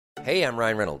Hey, I'm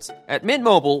Ryan Reynolds. At Mint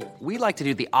Mobile, we like to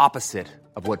do the opposite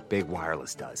of what Big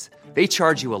Wireless does. They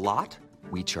charge you a lot,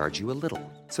 we charge you a little.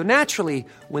 So naturally,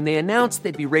 when they announced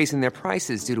they'd be raising their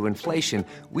prices due to inflation,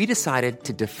 we decided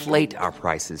to deflate our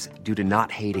prices due to not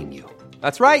hating you.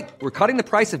 That's right. We're cutting the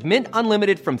price of Mint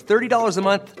Unlimited from $30 a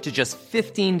month to just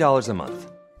 $15 a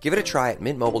month. Give it a try at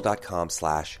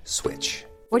mintmobile.com/switch.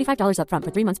 $45 up front for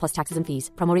 3 months plus taxes and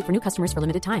fees. Promo rate for new customers for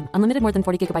limited time. Unlimited more than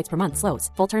 40 gigabytes per month. Slows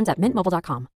full terms at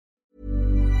mintmobile.com.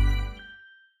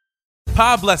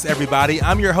 God bless everybody.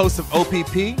 I'm your host of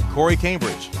OPP, Corey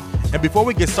Cambridge. And before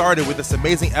we get started with this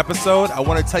amazing episode, I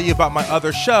want to tell you about my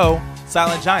other show,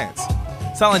 Silent Giants.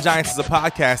 Silent Giants is a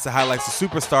podcast that highlights the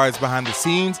superstars behind the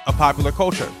scenes of popular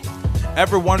culture.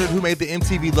 Ever wondered who made the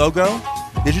MTV logo?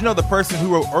 Did you know the person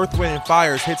who wrote Earth, Wind &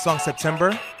 Fire's hit song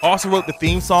September also wrote the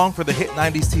theme song for the hit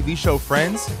 90s TV show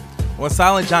Friends? Well, in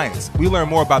Silent Giants, we learn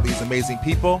more about these amazing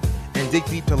people and dig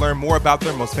deep to learn more about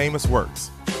their most famous works.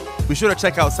 Be sure to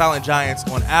check out Silent Giants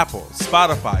on Apple,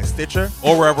 Spotify, Stitcher,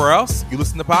 or wherever else you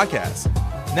listen to podcasts.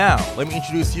 Now, let me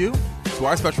introduce you to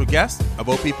our special guest of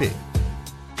OPP.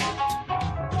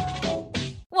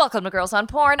 Welcome to Girls on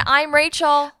Porn. I'm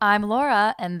Rachel. I'm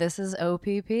Laura, and this is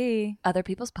OPP, Other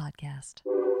People's Podcast.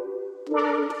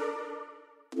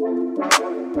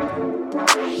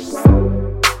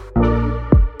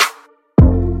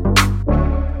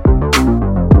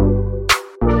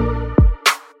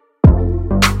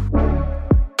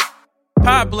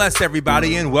 God bless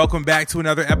everybody, and welcome back to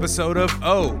another episode of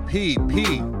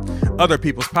OPP. Other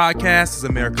People's Podcast is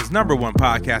America's #1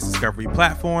 podcast discovery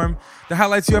platform that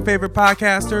highlights your favorite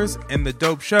podcasters and the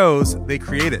dope shows they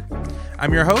created.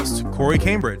 I'm your host, Corey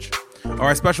Cambridge.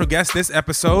 Our special guests this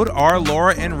episode are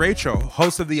Laura and Rachel,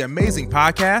 hosts of the amazing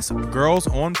podcast, Girls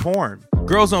on Porn.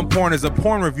 Girls on Porn is a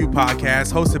porn review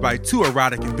podcast hosted by two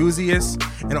erotic enthusiasts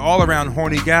and all-around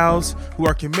horny gals who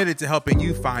are committed to helping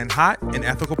you find hot and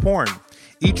ethical porn.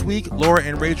 Each week, Laura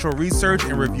and Rachel research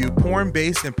and review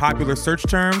porn-based and popular search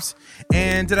terms.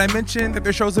 And did I mention that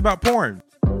their show's about porn?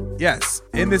 Yes,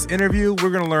 in this interview, we're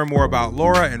going to learn more about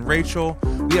Laura and Rachel.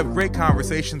 We have great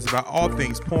conversations about all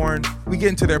things porn. We get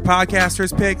into their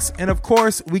podcasters' picks. And of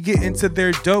course, we get into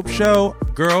their dope show,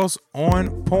 Girls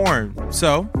on Porn.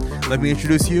 So, let me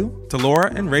introduce you to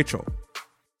Laura and Rachel.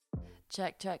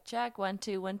 Check, check, check. 1,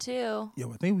 2, 1, 2.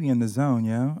 Yo, I think we in the zone,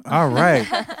 yo. All right.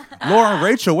 Laura and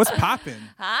Rachel, what's poppin'?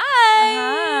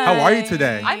 Hi. How are you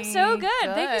today? I'm so good.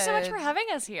 Thank you so much for having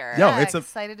us here. Yo, Yeah,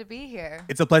 excited to be here.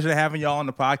 It's a pleasure having y'all on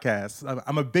the podcast.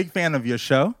 I'm a big fan of your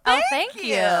show. Oh, thank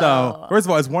you. So, first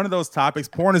of all, it's one of those topics.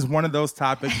 Porn is one of those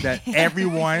topics that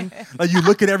everyone, like you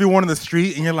look at everyone on the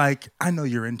street and you're like, I know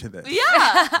you're into this.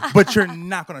 Yeah. But you're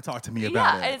not going to talk to me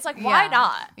about And it. it's like, why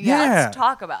not? Yeah. Let's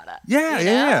talk about it. Yeah, You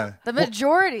know? yeah. The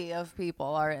majority of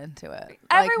people are into it.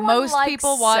 Everyone most likes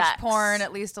people watch sex. porn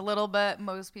at least a little bit.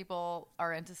 Most people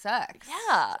are into sex.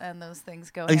 Yeah. And those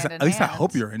things go At least, hand in at least I hand.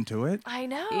 hope you're into it. I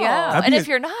know. Yeah. I'd And be if a-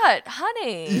 you're not,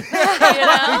 honey, you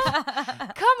know,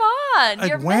 come on. Like,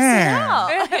 You're when? missing out.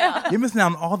 Yeah. You're missing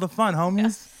out on all the fun,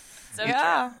 homies. So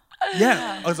Yeah.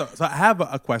 Yeah. Oh, so I have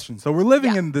a question. So we're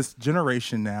living in this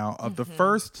generation now of the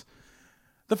first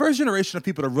generation of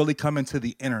people to really come into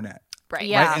the internet. Right.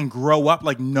 Yeah. Right? And grow up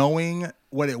like knowing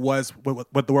what it was,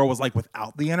 what the world was like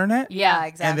without the internet. Yeah,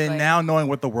 exactly. And then now knowing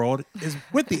what the world is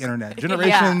with the internet.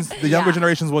 Generations, the younger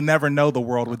generations will never know the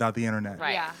world without the internet.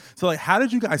 Right. Yeah. So like, how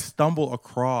did you guys stumble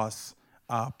across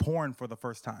porn for the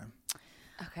first time?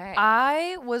 Okay.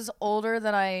 I was older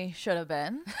than I should have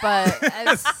been, but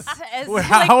as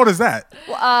How old is that?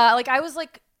 like I was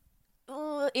like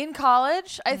in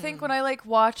college, I think, when I like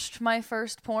watched my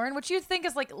first porn, which you'd think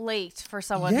is like late for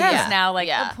someone Yeah. who's now like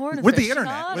Yeah. a porn With the aficionado.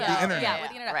 internet, with the internet. Yeah, with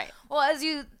the internet. Right. Well, as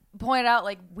you pointed out,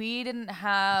 like we didn't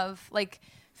have like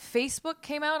Facebook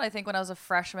came out, I think, when I was a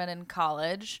freshman in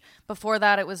college. Before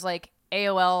that, it was like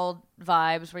AOL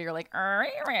vibes where you're like,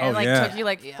 and like yeah. took you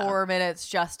like 4 minutes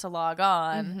just to log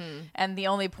on. And the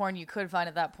only porn you could find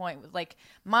at that point was like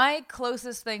my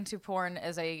closest thing to porn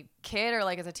as a kid or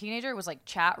like as a teenager was like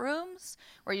chat rooms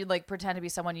where you'd like pretend to be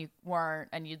someone you weren't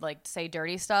and you'd like say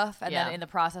dirty stuff and then in the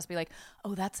process be like,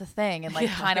 oh, that's a thing, and like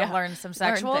kind of learn some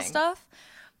sexual things. stuff.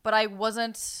 But I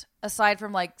wasn't, aside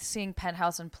from like seeing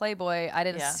Penthouse and Playboy, I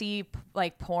didn't see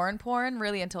like porn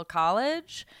really until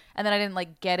college. And then I didn't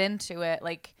like get into it.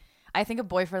 Like, I think a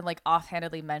boyfriend like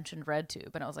offhandedly mentioned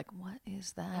RedTube, and I was like, what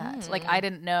is that? Like, I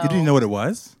didn't know. You didn't know what it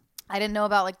was? I didn't know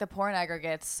about like the porn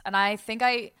aggregates. And I think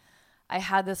I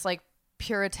had this like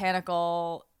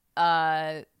puritanical,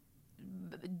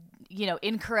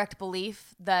 incorrect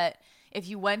belief that if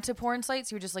you went to porn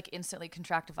sites, you would just like instantly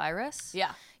contract a virus.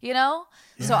 Yeah. You know?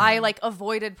 So I like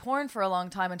avoided porn for a long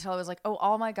time until I was like, oh,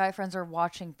 all my guy friends are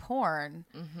watching porn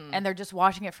and they're just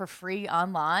watching it for free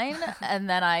online. And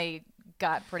then I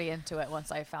got pretty into it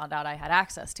once I found out I had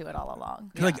access to it all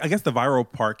along. Like I guess the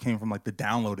viral part came from like the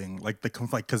downloading, like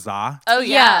Kazaa. Oh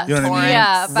yeah. You know what I mean?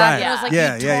 Yeah, back Right. when it was like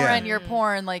Yeah, you'd yeah, torrent yeah. your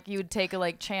porn, like you would take a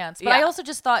like chance. But Yeah. I also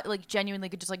just thought like genuinely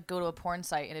could just like go to a porn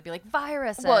site and it'd be like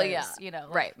viruses. Well, yeah, you know,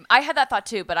 like, right. I had that thought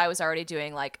too, but I was already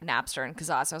doing like Napster and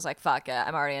Kazaa, so I was like, "Fuck it,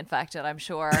 I'm already infected. I'm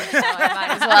sure. So I might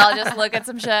as well just look at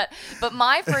some shit." But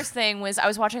my first thing was I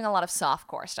was watching a lot of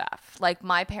softcore stuff. Like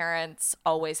my parents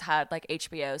always had like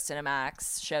HBO, Cinemax,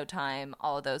 Showtime,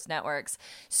 all of those networks.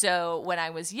 So when I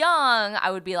was young, I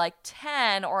would be like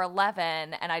 10 or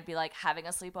 11, and I'd be like having a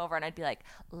sleepover, and I'd be like,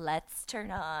 "Let's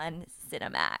turn on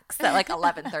Cinemax at like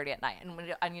 11:30 at night,"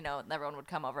 and you know everyone would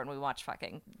come over and we'd watch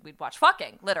fucking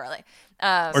literally.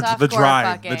 Or the Softcore dry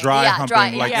fucking.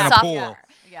 humping, like in a softcore. pool.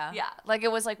 Yeah. Like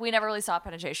it was like we never really saw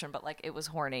penetration, but like it was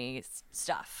horny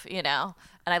stuff, you know,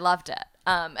 and I loved it.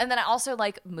 And then I also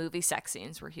like movie sex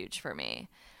scenes were huge for me,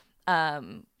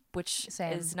 which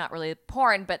Same. is not really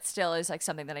porn, but still is like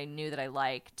something that I knew that I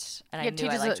liked and I knew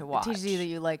I liked to watch. Teaches you that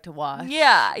you like to watch.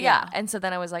 Yeah. And so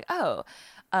then I was like, oh.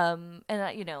 And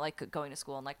I, you know, like going to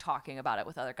school and like talking about it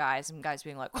with other guys and guys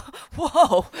being like,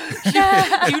 "Whoa,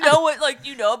 you know what? Like,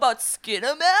 you know about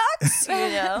Skinamax, you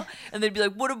know?" And they'd be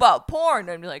like, "What about porn?"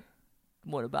 And I'd be like,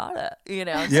 "What about it?" You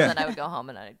know? And so then I would go home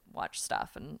and I'd watch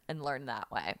stuff and learn that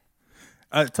way.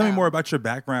 Tell me more about your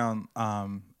background,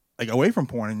 like away from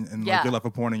porn and like Yeah. your love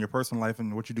for porn and your personal life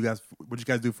and what you guys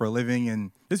do for a living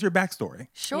and just your backstory.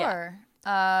 Sure.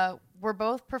 We're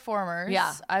both performers.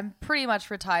 Yeah. I'm pretty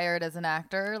much retired as an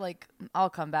actor. Like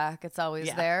I'll come back. It's always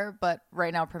Yeah. there. But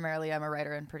right now, primarily, I'm a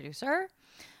writer and producer.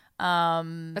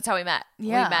 That's how we met.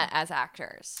 Yeah. We met as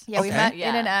actors. Yeah, we Okay. met in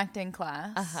Yeah. an acting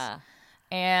class. Uh-huh.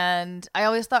 And I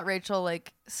always thought Rachel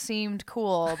like seemed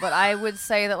cool, but I would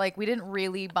say that like we didn't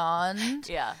really bond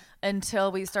Yeah.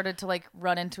 until we started to like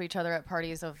run into each other at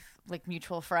parties of like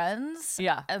mutual friends.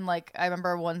 Yeah. And like I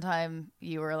remember one time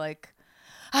you were like,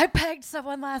 "I pegged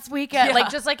someone last weekend." Yeah. Like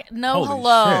just like no Holy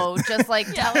hello, just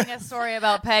like telling a story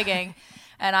about pegging.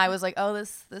 And I was like, "Oh,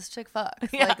 this chick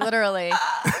fucks." Like literally.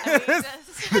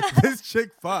 This chick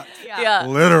fucked. Yeah.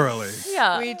 Literally.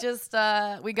 Yeah. We just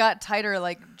we got tighter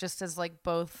like just as like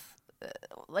both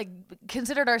like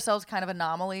considered ourselves kind of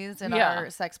anomalies in Yeah. our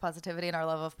sex positivity and our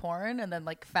love of porn, and then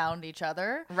like found each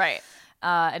other. Right.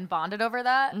 And bonded over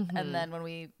that. And then when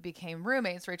we became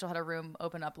roommates, Rachel had a room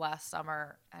open up last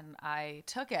summer and I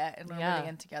took it and we were Yeah. moving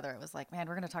in together. It was like, man,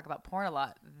 we're going to talk about porn a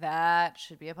lot. That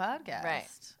should be a podcast. Right.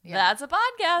 Yeah. That's a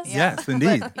podcast. Yes,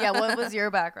 indeed. Yeah. What was your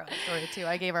background story too?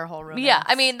 I gave our whole room. Yeah,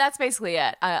 I mean that's basically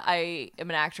it. I am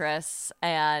an actress,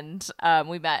 and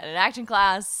we met in an acting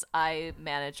class. I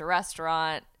manage a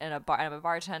restaurant and a bar. I'm a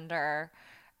bartender.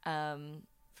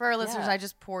 For our listeners, Yeah. I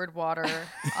just poured water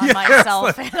on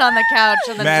myself and on the couch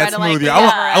and then Mad tried to like smoothie. recover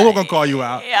I it. won't gonna call you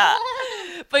out. Yeah,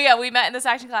 but yeah, we met in this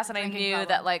acting class, and I Drinking knew problem.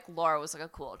 that like Laura was like a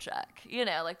cool chick. You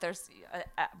know, like there's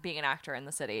being an actor in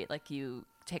the city, like you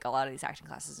take a lot of these acting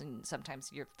classes, and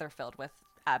sometimes they're filled with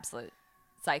absolute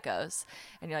psychos,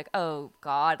 and you're like, oh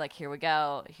god, like here we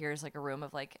go, here's like a room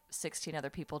of like 16 other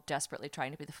people desperately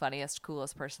trying to be the funniest,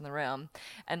 coolest person in the room,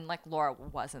 and like Laura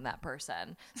wasn't that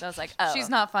person. So I was like, oh, She's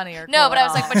not funny or no, cool but at I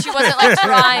was like, all. but she wasn't like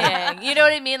trying. You know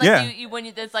what I mean? Like Yeah. you when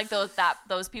you it's like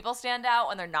those people stand out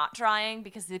when they're not trying,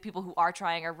 because the people who are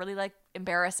trying are really like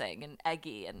embarrassing and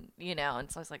eggy, and you know.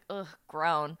 And so I was like, ugh,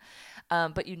 grown.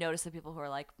 But you notice the people who are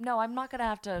like, no, I'm not gonna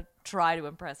have to try to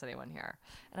impress anyone here.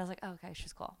 And I was like, oh, okay,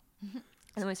 she's cool.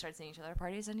 And then we started seeing each other at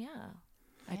parties, and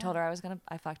I told her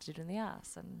I fucked a dude in the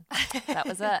ass, and that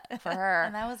was it for her.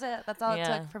 And that was it. That's all it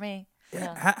Yeah. took for me.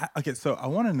 Yeah. Okay, so I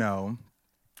want to know.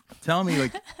 Tell me,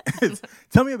 like,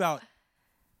 tell me about.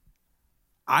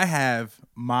 I have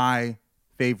my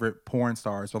favorite porn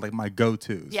stars, or like my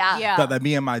go-tos. Yeah. Yeah. That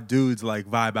me and my dudes like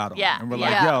vibe out on. Yeah. And we're like,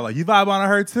 Yeah. yo, like you vibe on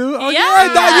her too? Oh Yeah.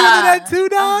 yeah, dog, you into that too,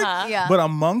 dog? Uh-huh. Yeah. But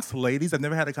amongst ladies, I've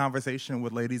never had a conversation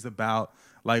with ladies about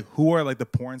like who are like the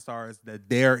porn stars that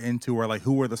they're into, or like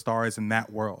who are the stars in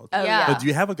that world. Oh, Yeah. So do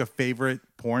you have like a favorite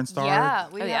porn star? Yeah,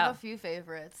 we Oh, have yeah. a few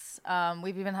favorites.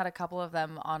 We've even had a couple of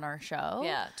them on our show.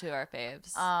 Yeah, two of our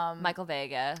faves. Michael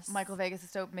Vegas. Michael Vegas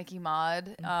is dope. Mickey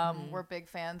Maud, we're big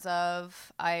fans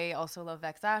of. I also love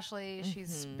Vex Ashley.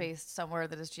 She's based somewhere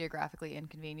that is geographically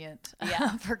inconvenient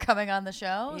for coming on the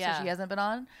show, Yeah. so she hasn't been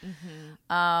on.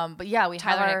 But yeah, we have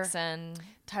Tyler our Nixon.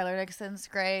 Tyler Nixon's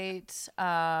great.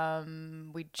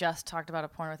 We just talked about a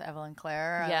porn with Evelyn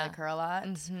Clare. Yeah. I like her a lot.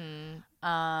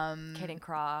 Caden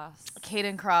Cross.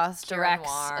 Caden Cross directs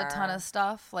Noir. a ton of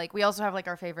stuff. Like we also have like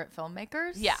our favorite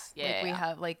filmmakers. Yeah. Like we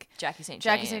have like Jackie St.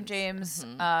 James,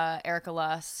 Erica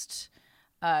Lust,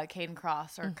 Caden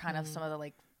Cross are kind of some of the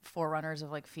like forerunners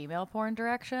of like female porn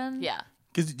direction. Yeah.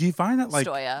 Because do you find that like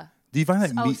Stoya. do you find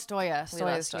that Oh, me- Stoya. We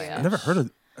love Stoya's Stoya. huge. I've never heard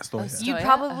of Stoya. You Stoya?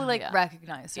 probably like Yeah.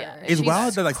 recognize her. Yeah. It's She's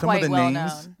wild that like some of quite the well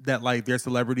names known. that like they're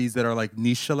celebrities that are like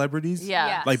niche celebrities. Yeah.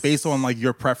 Yes. Like based on like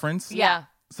your preference. Yeah.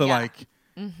 So Yeah. like,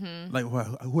 like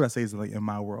who would I say is like in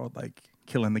my world like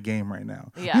killing the game right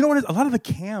now? Yeah. You know what? A lot of the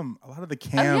cam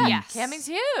Yeah. Yes. Cammy's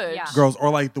huge. Yeah. girls, or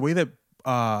like the way that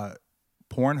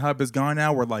Pornhub has gone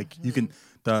now, where like you can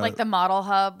Like the model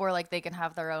hub where like they can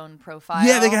have their own profile.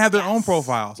 yeah, they can have their own Yes.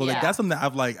 profile. So like Yeah. that's something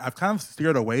that I've kind of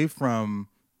steered away from,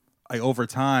 like over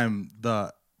time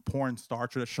the porn star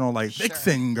traditional like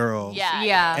vixen girls. Yeah.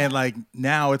 Yeah. And like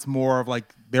now it's more of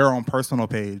like their own personal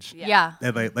page Yeah.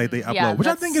 that they upload, Yeah, which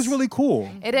I think is that's- really cool.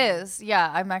 It is.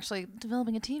 Yeah. I'm actually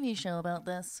developing a TV show about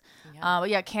this. But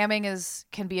yeah, camming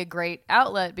can be a great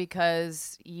outlet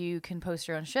because you can post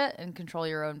your own shit and control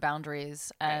your own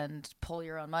boundaries and pull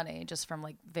your own money just from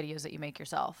like videos that you make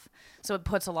yourself. So it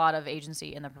puts a lot of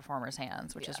agency in the performer's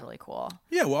hands, which is really cool.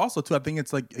 Yeah, well, also too, I think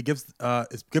it's like it gives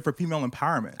it's good for female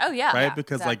empowerment. Oh, yeah. right? Yeah,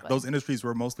 Because like exactly. those industries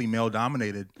were mostly male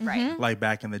dominated, Right. Like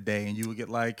back in the day, and you would get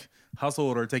like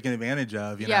hustled or taken advantage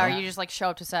of. You Yeah, know? or you just like show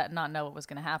up to set and not know what was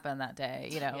going to happen that day.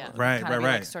 You know, Yeah. Right, kind of right, be, like,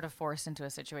 right. sort of forced into a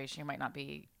situation you might not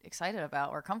be excited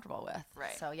about or comfortable with.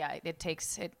 Right. So yeah,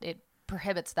 it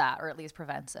prohibits that or at least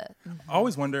prevents it. I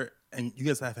always wonder, and you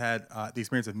guys have had the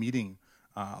experience of meeting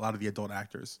a lot of the adult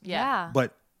actors, Yeah.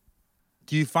 but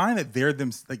do you find that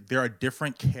they're a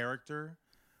different character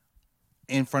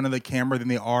in front of the camera than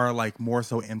they are like more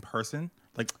so in person?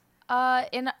 Like,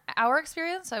 In our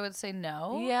experience, I would say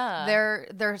no. Yeah.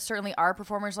 There certainly are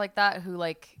performers like that who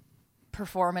like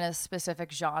perform in a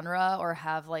specific genre or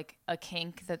have like a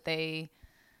kink that they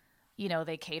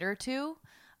cater to.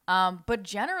 But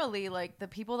generally, like the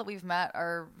people that we've met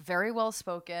are very well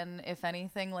spoken. If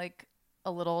anything, like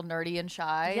a little nerdy and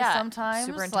shy Yeah, sometimes.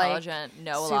 super like, intelligent,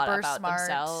 know a lot super about smart.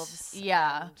 themselves,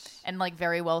 Yeah. And like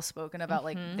very well spoken about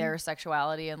like their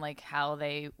sexuality and like how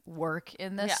they work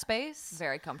in this Yeah. space.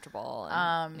 Very comfortable.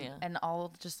 And, yeah. And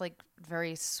all just like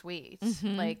very sweet.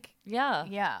 Like Yeah.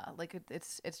 yeah, like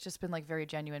it's just been like very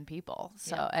genuine people.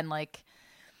 So Yeah. and like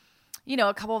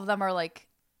a couple of them are like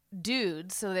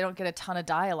dudes, so they don't get a ton of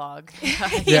dialogue.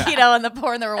 Yeah. In the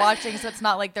porn that we're watching, so it's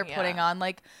not like they're Yeah. putting on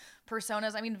like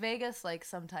personas. I mean, Vegas like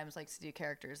sometimes likes to do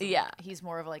characters. And, Yeah. like, he's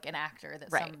more of like an actor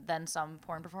that Right. than some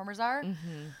porn performers are.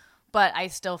 But I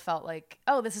still felt like,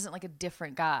 oh, this isn't like a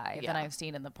different guy than Yeah. I've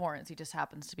seen in the porns. He just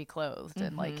happens to be clothed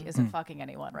and like isn't fucking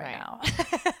anyone right,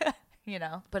 Right.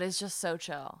 now. But it's just so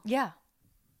chill. Yeah.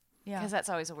 Yeah. Because that's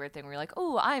always a weird thing where you're like,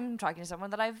 oh, I'm talking to someone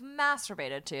that I've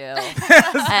masturbated to.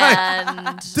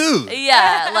 And dude,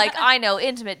 yeah, like I know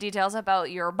intimate details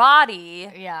about your body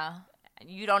Yeah. and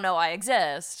you don't know I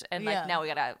exist. And like Yeah. now we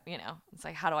gotta, it's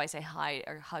like, how do I say hi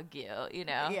or hug you,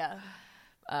 Yeah.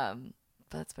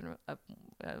 But that's been a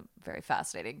very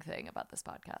fascinating thing about this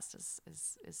podcast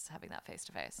is having that face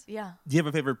to face. Yeah. do you have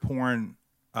a favorite porn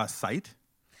site?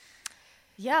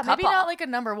 Yeah, maybe Couple. not like a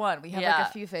number one. We have like Yeah.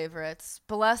 a few favorites.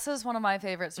 Bellessa is one of my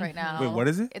favorites right now. Wait, what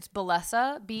is it? It's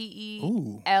Bellessa,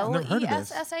 Ooh, I've never heard of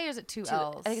this. Bellessa, or is it two Two-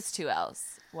 L's? I think it's two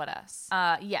L's. What S?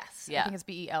 Yes. Yeah. I think it's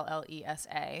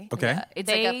Bellessa. Okay. It's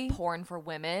They- like a porn for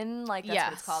women, like that's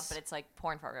what it's called, Yes. but it's like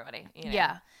porn for everybody.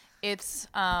 Yeah. It's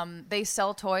they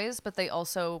sell toys, but they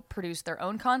also produce their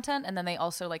own content, and then they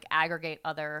also like aggregate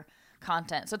other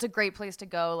content. So it's a great place to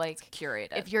go, like Curated,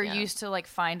 if you're yeah. used to like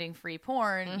finding free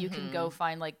porn, you can go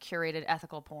find like curated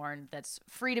ethical porn that's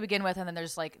free to begin with, and then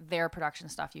there's like their production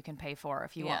stuff you can pay for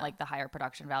if you want Yeah. like the higher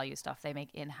production value stuff they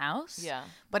make in house. Yeah.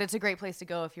 But it's a great place to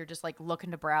go if you're just like looking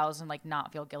to browse and like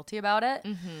not feel guilty about it.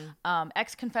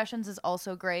 X Confessions is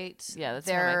also great. Yeah, that's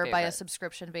one of my they're by a favorite.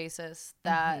 subscription basis.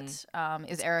 That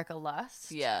is Erica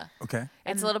Lust. Yeah. Okay.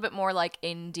 It's a little bit more like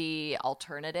indie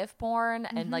alternative porn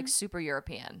and like super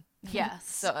European. Yes.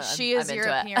 So I'm- she is I'm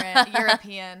into it.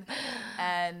 European,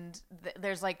 and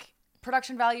there's like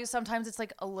production value. Sometimes it's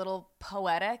like a little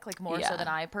poetic, like more so Yeah. than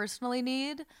I personally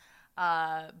need.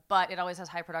 But it always has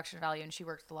high production value, and she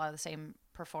works with a lot of the same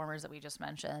performers that we just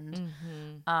mentioned.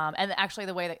 And actually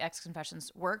the way that X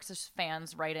Confessions works is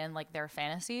fans write in like their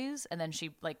fantasies and then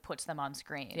she like puts them on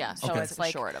screen. Yeah, So Okay. it's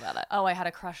like, short about it. oh, I had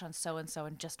a crush on so-and-so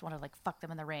and just want to like fuck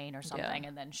them in the rain or something.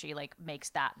 And then she like makes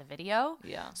that the video.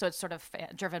 Yeah. So it's sort of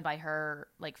driven by her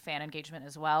like fan engagement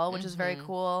as well, which is very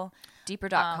cool.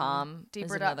 Deeper.com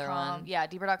is another one. Yeah,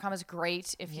 Deeper.com is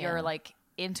great if you're like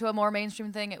into a more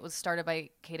mainstream thing. It was started by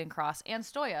Caden Cross and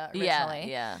Stoya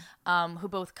originally. Who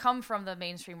both come from the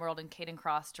mainstream world, and Caden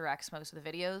Cross directs most of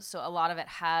the videos. So a lot of it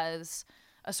has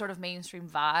a sort of mainstream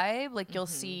vibe. Like you'll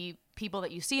see people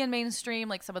that you see in mainstream,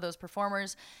 like some of those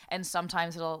performers, and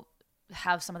sometimes it'll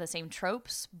have some of the same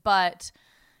tropes, but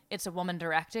it's a woman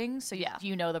directing. So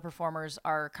you know the performers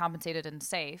are compensated and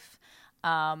safe.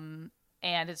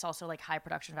 And it's also like high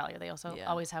production value. They also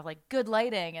always have like good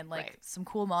lighting and like some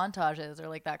cool montages or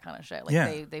like that kind of shit.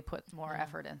 Like they put more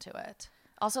effort into it.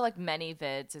 Also, like many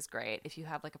vids is great. If you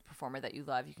have like a performer that you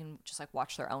love, you can just like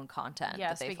watch their own content. Yeah,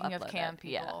 that they've speaking of uploaded. cam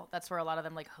people, that's where a lot of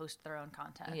them like host their own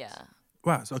content. Yeah.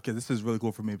 Wow. So, okay, this is really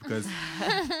cool for me because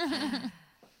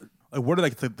like, what are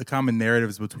like the common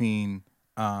narratives between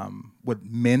what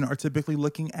men are typically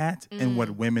looking at and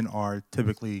what women are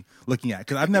typically looking at?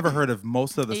 Because I've never heard of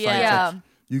most of the sites that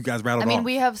you guys rattled I mean, off.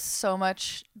 we have so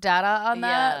much data on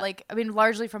that. Yeah. Like, I mean,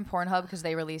 largely from Pornhub because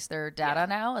they release their data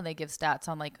now and they give stats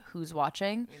on like who's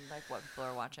watching. And, like what people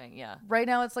are watching. Yeah. Right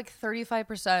now, it's like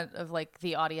 35% of like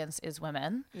the audience is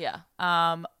women. Yeah.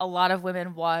 A lot of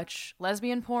women watch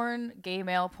lesbian porn, gay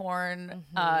male porn.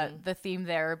 The theme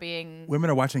there being Women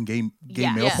are watching gay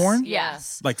Yes. male Yes. porn?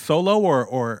 Yes. Like solo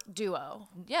or duo.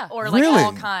 Yeah. Or like Really?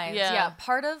 all kinds. Yeah. Yeah.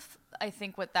 Part of I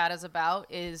think what that is about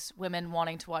is women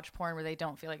wanting to watch porn where they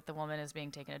don't feel like the woman is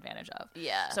being taken advantage of.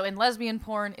 Yeah. So in lesbian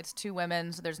porn, it's two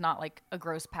women, so there's not like a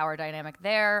gross power dynamic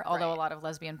there. Although Right. a lot of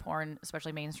lesbian porn,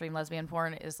 especially mainstream lesbian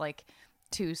porn, is like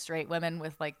two straight women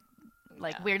with like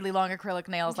weirdly long acrylic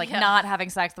nails, like not having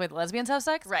sex the way that lesbians have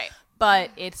sex. Right. But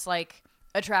it's like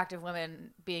attractive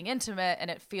women being intimate,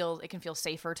 and it can feel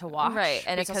safer to watch. Right.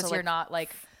 And it's because also, you're like, not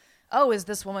like, oh, is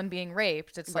this woman being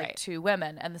raped? It's like Right. two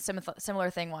women. And the similar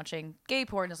thing watching gay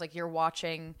porn is like you're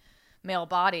watching male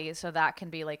bodies, so that can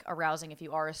be like arousing if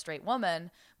you are a straight woman,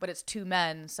 but it's two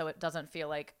men, so it doesn't feel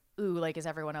like, ooh, like is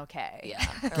everyone okay? Yeah.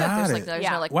 Or, like, Got there's it. like there's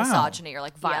Yeah. no like Wow. misogyny or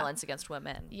like violence against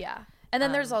women. Yeah. And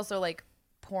then there's also like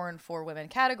porn for women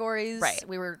categories. Right.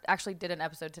 We actually did an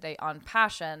episode today on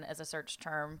passion as a search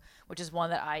term, which is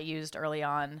one that I used early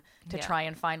on to try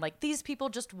and find like these people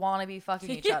just want to be fucking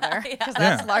each other, because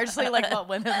that's largely like what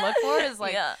women look for is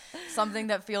like something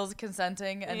that feels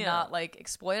consenting and not like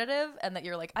exploitative, and that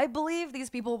you're like, I believe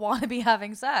these people want to be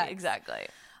having sex. Exactly.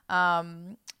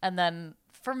 And then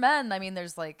for men, I mean,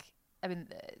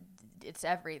 it's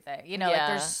everything, you know, like Yeah.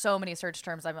 there's so many search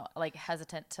terms I'm like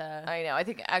hesitant to. I know. I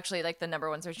think actually like the number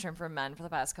one search term for men for the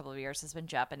past couple of years has been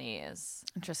Japanese.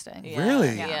 Interesting. Yeah.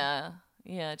 Really?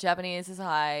 Yeah. Japanese is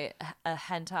high.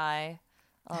 Hentai.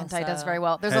 Hentai does very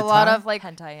well. There's Hentai? a lot of like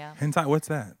Hentai, yeah. hentai. What's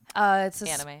that? it's a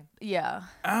Anime. yeah,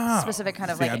 Oh, specific kind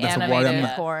of see, like that's a word I'm animated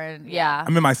not- porn. Yeah.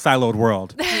 I'm in my siloed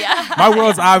world. Yeah. My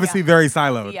world's obviously very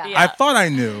siloed. Yeah. I thought I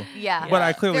knew, Yeah. but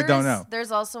I clearly don't know.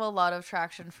 There's also a lot of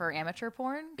traction for amateur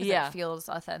porn because Yeah. it feels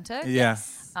authentic. Yeah.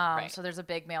 So there's a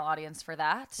big male audience for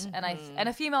that, and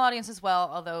a female audience as well.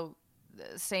 Although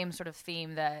the same sort of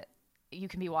theme that you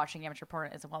can be watching amateur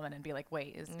porn as a woman and be like,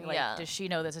 wait, does she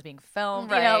know this is being filmed?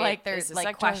 You know, like there's Is this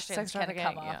like questions sex can come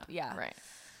trafficking? up. Yeah. Right.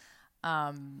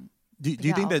 Do you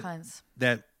Yeah, think all that kinds.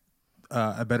 that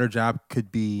a better job could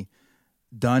be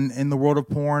done in the world of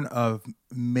porn of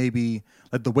maybe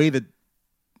like the way that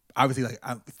obviously like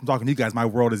I'm talking to you guys, my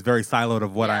world is very siloed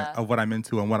of what I'm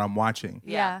into and what I'm watching.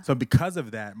 Yeah. So because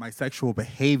of that, my sexual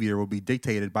behavior will be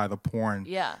dictated by the porn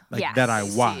Yeah. like Yes. that I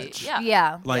See, watch. Yeah.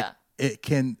 Yeah. Like Yeah. it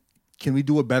can we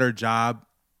do a better job?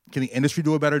 Can the industry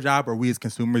do a better job, or we as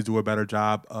consumers do a better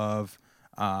job of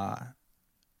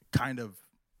kind of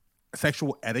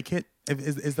sexual etiquette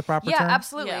is the proper Yeah, term?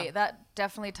 absolutely. Yeah. That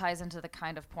definitely ties into the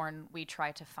kind of porn we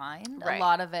try to find. Right. A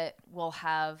lot of it will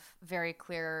have very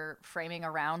clear framing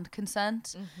around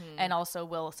consent, and also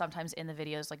will sometimes in the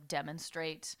videos like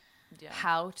demonstrate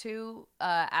how to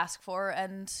ask for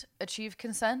and achieve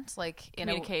consent, like in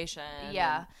Communication.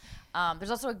 Yeah.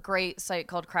 There's also a great site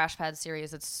called Crash Pad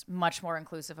Series. It's much more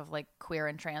inclusive of like queer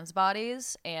and trans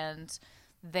bodies, and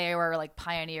they were like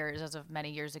pioneers as of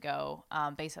many years ago,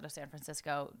 based out of San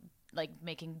Francisco, like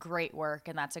making great work.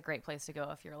 And that's a great place to go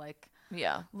if you're like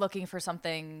looking for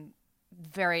something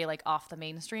very like off the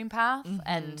mainstream path,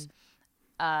 and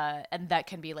that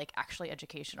can be like actually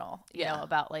educational, you know,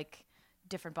 about like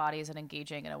different bodies and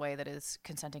engaging in a way that is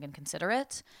consenting and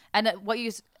considerate. And what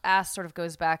you asked sort of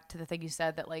goes back to the thing you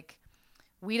said that like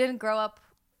we didn't grow up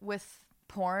with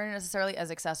porn necessarily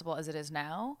as accessible as it is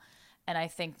now. And I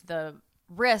think the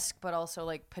risk, but also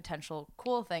like potential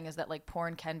cool thing is that like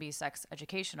porn can be sex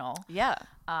educational. Yeah.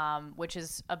 Which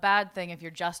is a bad thing if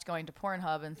you're just going to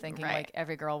Pornhub and thinking Right. like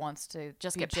every girl wants to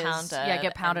Just be get jizzed. pounded Yeah,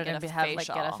 get pounded and and, get a have like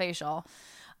get a facial.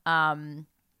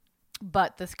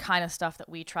 But this kind of stuff that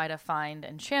we try to find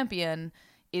and champion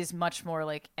is much more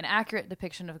like an accurate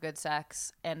depiction of good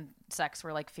sex and sex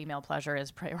where like female pleasure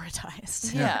is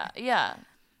prioritized. Yeah.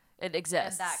 It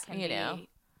exists. And that can you know.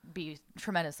 be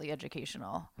tremendously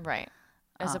educational. Right.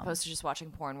 As opposed to just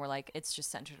watching porn where like it's just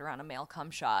centered around a male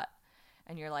cum shot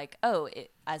and you're like, oh,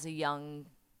 as a young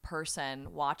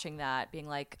person watching that being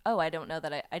like, oh, I didn't know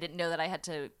that I had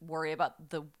to worry about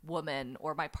the woman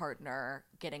or my partner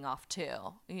getting off too,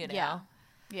 you know?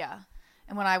 Yeah.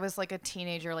 And when I was like a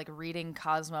teenager, like reading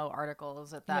Cosmo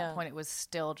articles at that point, it was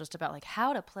still just about like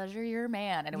how to pleasure your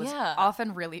man. And it was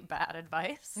often really bad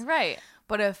advice. Right.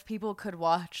 But if people could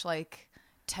watch like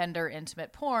tender,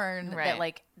 intimate porn that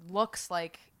like looks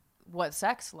like what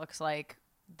sex looks like,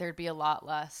 there'd be a lot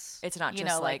less, it's not you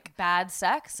just know, like bad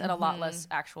sex and a lot less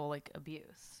actual like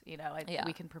abuse. You know,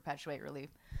 we can perpetuate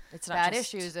really it's not bad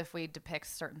just issues if we depict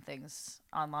certain things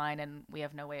online and we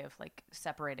have no way of like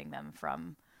separating them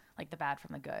from like the bad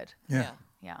from the good.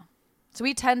 Yeah. So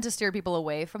we tend to steer people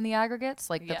away from the aggregates,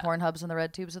 like the Pornhubs and the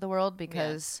RedTubes of the world,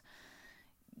 because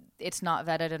it's not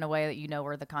vetted in a way that you know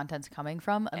where the content's coming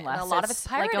from, unless and a lot of it's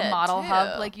pirated, like a model too.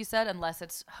 hub, like you said, unless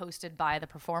it's hosted by the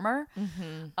performer.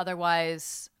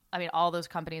 Otherwise, I mean, all those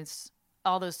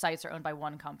sites are owned by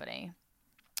one company.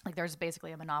 Like there's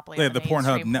basically a monopoly. Like on the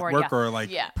Pornhub network or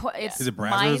like it's is it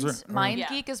Brazzers?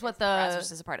 MindGeek is what the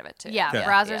Brazzers is a part of it too.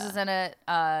 Brazzers is in it.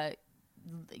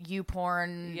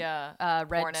 YouPorn,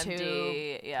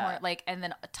 RedTube, like, and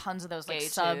then tons of those like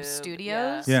sub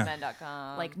studios,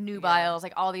 Men.com, like Nubiles,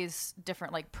 like all these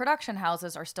different like production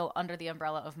houses are still under the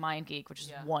umbrella of MindGeek, which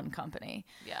is one company.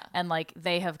 And like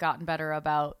they have gotten better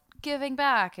about giving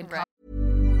back and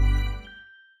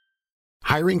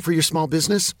Hiring for your small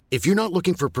business? If you're not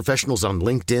looking for professionals on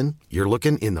LinkedIn, you're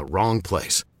looking in the wrong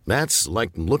place. That's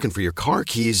like looking for your car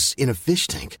keys in a fish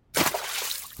tank.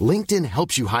 LinkedIn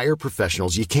helps you hire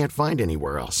professionals you can't find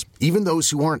anywhere else, even those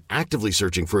who aren't actively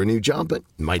searching for a new job but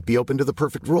might be open to the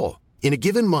perfect role. In a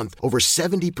given month, over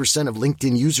 70% of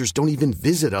LinkedIn users don't even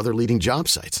visit other leading job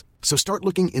sites. So start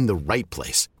looking in the right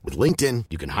place. With LinkedIn,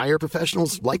 you can hire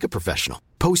professionals like a professional.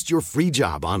 Post your free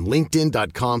job on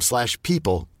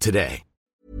linkedin.com/people today.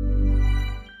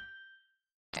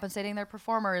 Compensating their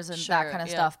performers and that kind of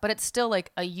stuff. But it's still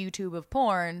like a YouTube of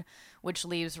porn, which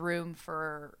leaves room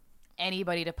for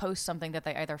anybody to post something that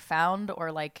they either found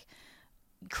or like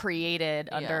created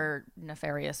under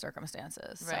nefarious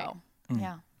circumstances. Right. So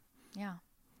yeah.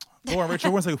 All right,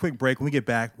 Rachel, we're going to take a quick break. When we get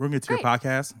back, we're going to get to your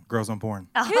podcast, Girls on Porn.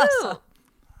 Awesome.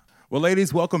 Well,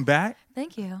 ladies, welcome back.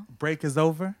 Thank you. Break is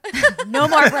over. No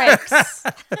more breaks.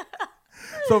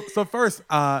 So first,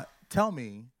 tell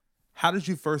me, how did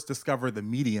you first discover the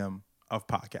medium of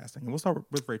podcasting? And we'll start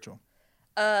with Rachel.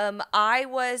 I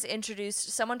was introduced,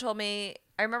 someone told me,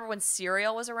 I remember when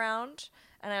Serial was around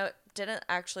and I didn't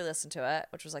actually listen to it,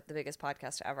 which was like the biggest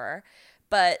podcast ever.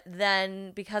 But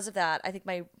then because of that, I think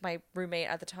my roommate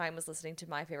at the time was listening to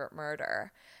My Favorite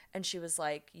Murder. And she was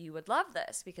like, you would love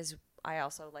this, because I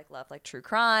also love true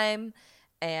crime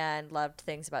and loved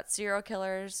things about serial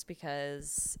killers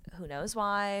because who knows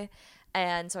why.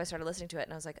 And so I started listening to it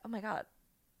and I was like, oh my God,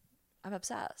 I'm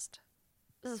obsessed.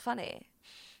 This is funny.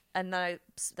 And then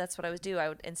that's what I would do. I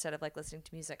would, instead of listening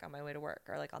to music on my way to work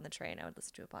or on the train, I would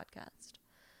listen to a podcast.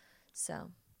 So. How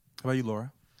about you,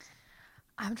 Laura?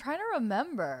 I'm trying to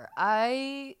remember.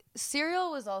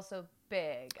 Serial was also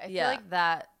big. I feel like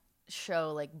that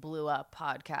show blew up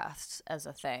podcasts as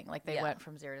a thing. They went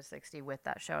from 0 to 60 with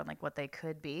that show and what they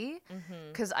could be.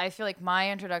 Because I feel like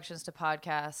my introductions to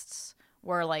podcasts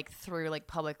were through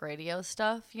public radio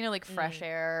stuff, Fresh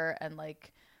Air and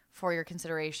For Your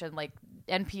Consideration,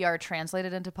 NPR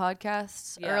translated into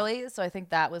podcasts early. So I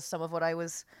think that was some of what I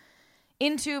was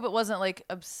into, but wasn't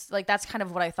that's kind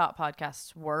of what I thought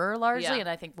podcasts were largely, and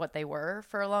I think what they were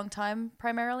for a long time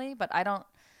primarily. But I don't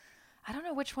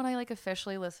know which one I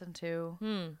officially listened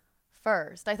to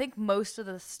first. I think most of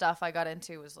the stuff I got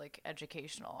into was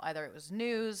educational. Either it was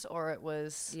news or it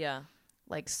was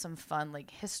some fun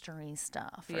history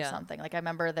stuff or something. I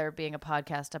remember there being a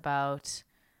podcast about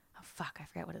I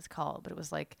forget what it's called, but it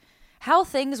was how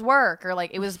things work, or like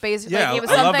it was basically Yeah, like, it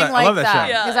was I love something that. I love like that that.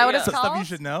 show. Yeah, Is that what yeah. it's called? Stuff you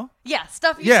should know. Yeah,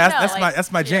 stuff you Yeah, should know.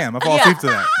 that's my jam. I fall Yeah. asleep to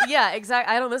that. Yeah,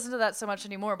 exactly. I don't listen to that so much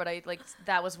anymore, but I like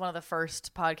that was one of the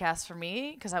first podcasts for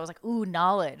me because I was like, ooh,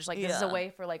 knowledge. Like this is a Yeah. way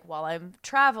for like while I'm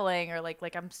traveling or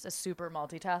like I'm a super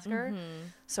multitasker.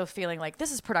 So feeling like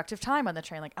this is productive time on the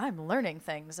train. Like I'm learning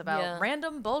things about Yeah.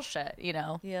 random bullshit, you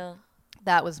know. Yeah.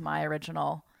 That was my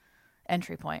original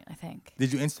entry point, I think.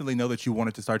 Did you instantly know that you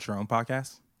wanted to start your own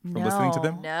podcast from listening to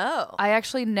them? No. I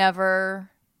actually never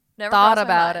Never thought crossed my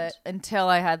about mind. it until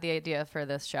I had the idea for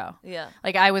this show. Yeah.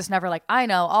 Like I was never like, I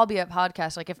know, I'll be at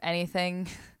podcast. Like if anything,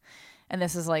 and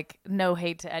this is like no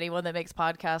hate to anyone that makes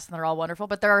podcasts and they're all wonderful,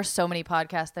 but there are so many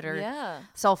podcasts that are Yeah.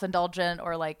 self-indulgent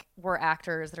or like we're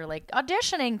actors that are like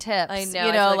auditioning tips. I know. You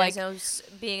I know, feel like I know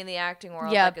being in the acting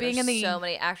world. Yeah, like, being there's in the- so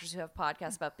many actors who have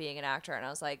podcasts about being an actor, and I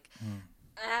was like,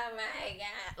 oh my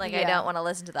god, like I Yeah. don't want to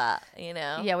listen to that. You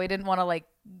know? yeah, we didn't want to like,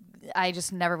 I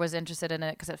just never was interested in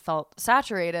it because it felt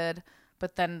saturated,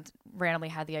 but then randomly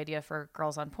had the idea for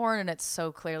Girls on Porn and it's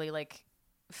so clearly like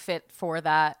fit for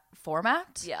that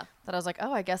format. Yeah. That I was like,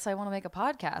 oh, I guess I want to make a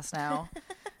podcast now.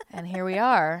 And here we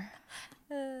are.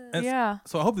 And Yeah.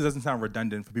 So I hope this doesn't sound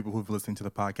redundant for people who've listened to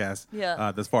the podcast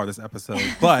Yeah. thus far this episode.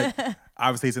 But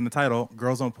obviously it's in the title,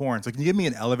 Girls on Porn. So can you give me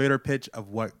an elevator pitch of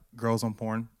what Girls on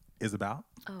Porn is about?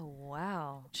 Oh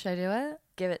wow. Should I do it?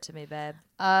 Give it to me, babe.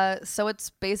 So it's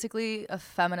basically a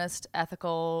feminist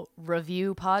ethical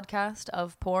review podcast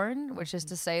of porn, which is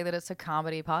to say that it's a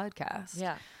comedy podcast.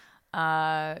 Yeah.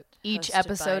 Each Hosted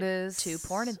episode by is two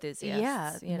porn enthusiasts,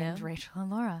 Yeah, you know? named Rachel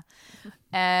and Laura.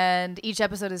 And each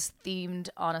episode is themed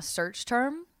on a search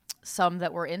term. Some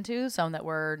that we're into, some that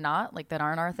we're not, like that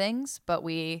aren't our things. But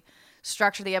we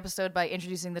structure the episode by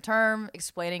introducing the term,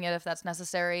 explaining it if that's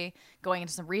necessary, going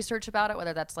into some research about it,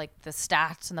 whether that's like the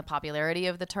stats and the popularity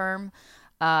of the term.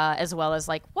 As well as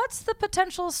like, what's the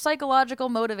potential psychological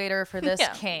motivator for this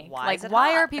Yeah. kink? Why Like, is it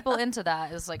why hot? are people into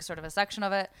that? Is like sort of a section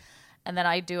of it. And then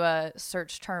I do a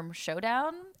search term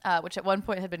showdown, which at one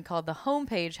point had been called the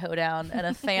homepage hoedown, and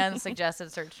a fan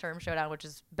suggested search term showdown, which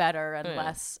is better and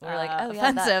less We're like, oh, yeah,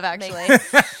 offensive, that actually.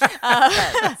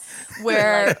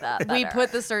 Where like that we better.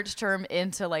 put the search term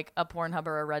into like a Pornhub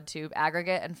or a RedTube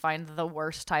aggregate and find the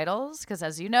worst titles. Because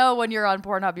as you know, when you're on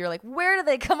Pornhub, you're like, where do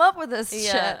they come up with this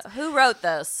Yeah. shit? Who wrote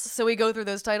this? So we go through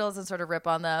those titles and sort of rip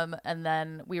on them, and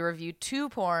then we review two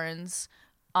porns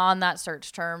on that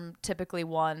search term, typically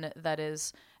one that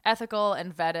is ethical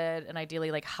and vetted and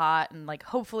ideally like hot and like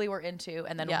hopefully we're into,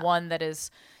 and then Yeah. one that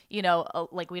is, you know,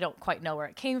 like we don't quite know where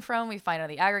it came from. We find it on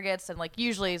the aggregates and like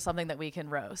usually something that we can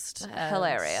roast.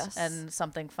 Hilarious. And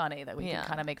something funny that we Yeah. can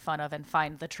kind of make fun of and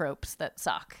find the tropes that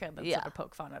suck and then Yeah. sort of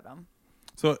poke fun at them.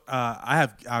 So I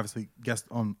have obviously guests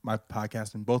on my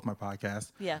podcast and both my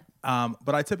podcasts. Yeah.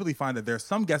 But I typically find that there's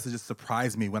some guests that just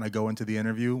surprise me when I go into the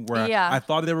interview where Yeah. I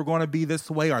thought they were going to be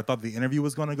this way or I thought the interview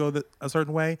was going to go a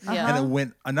certain way and it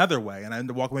went another way. And I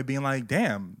ended up walking away being like,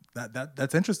 damn,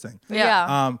 that's interesting.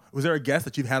 Yeah. Was there a guest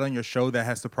that you've had on your show that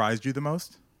has surprised you the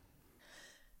most?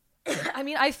 I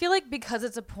mean, I feel like because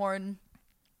it's a porn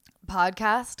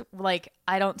podcast, like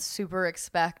I don't super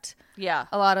expect Yeah.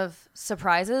 a lot of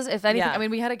surprises. If anything, Yeah. I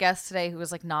mean, we had a guest today who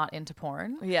was like not into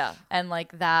porn. Yeah. And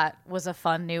like that was a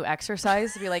fun new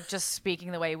exercise to be like just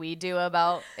speaking the way we do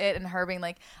about it, and her being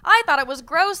like, I thought it was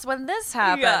gross when this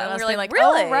happened. Yeah, And us we're being like, like,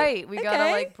 "Really? oh, right. We gotta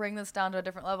Okay." like bring this down to a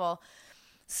different level.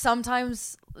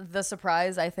 Sometimes the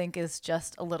surprise, I think, is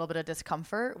just a little bit of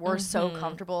discomfort. We're so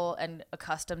comfortable and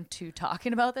accustomed to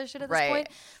talking about this shit at this Right. point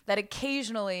that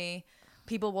occasionally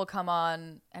people will come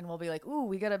on and we'll be like, ooh,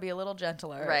 we gotta be a little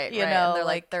gentler. Right. You right. know, And they're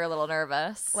like they're a little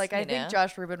nervous. like I you think know?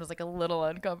 Josh Rubin was like a little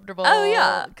uncomfortable. Oh,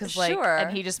 yeah, because like, sure.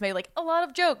 and he just made like a lot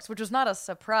of jokes, which was not a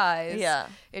surprise. Yeah.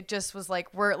 it just was like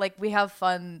we have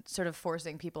fun, sort of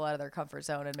forcing people out of their comfort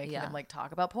zone and making Yeah. them like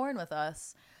talk about porn with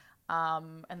us.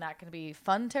 And that can be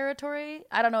fun territory.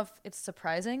 I don't know if it's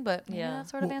surprising, but maybe Yeah. that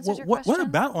sort of Wh- answers your what question.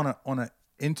 about on a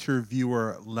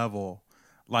interviewer level?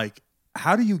 Like,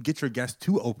 how do you get your guests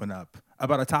to open up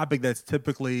about a topic that's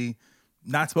typically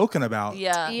not spoken about?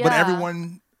 Yeah. Yeah. But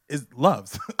everyone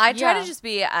loves. I try Yeah. to just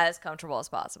be as comfortable as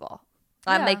possible.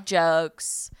 I Yeah. make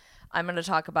jokes. I'm going to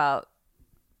talk about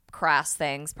crass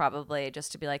things probably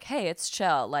just to be like, hey, it's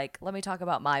chill. Like, let me talk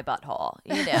about my butthole,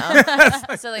 you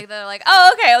know? So like they're like,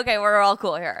 oh, okay, we're all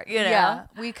cool here, you know? Yeah,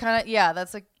 we kind of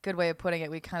that's a good way of putting it.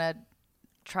 We kind of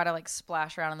try to like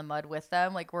splash around in the mud with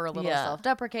them. Like we're a little Yeah.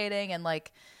 self-deprecating, and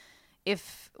like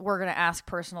if we're gonna ask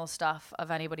personal stuff of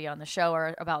anybody on the show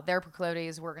or about their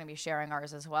proclivities, we're gonna be sharing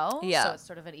ours as well. Yeah. So it's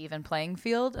sort of an even playing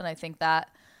field, and I think that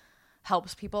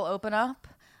helps people open up.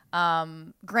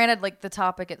 Granted, like the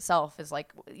topic itself is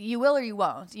like you will or you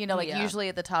won't. You know, like Yeah. usually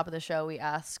at the top of the show we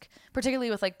ask, particularly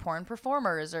with like porn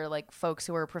performers or like folks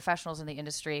who are professionals in the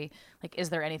industry, like is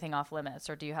there anything off limits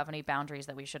or do you have any boundaries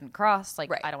that we shouldn't cross? Like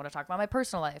Right. I don't want to talk about my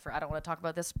personal life or I don't want to talk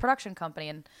about this production company.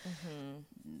 And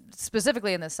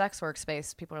specifically in the sex work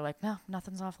space, people are like, no,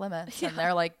 nothing's off limits, and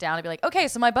they're like down to be like, okay,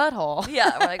 so my butthole.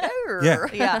 Yeah, we're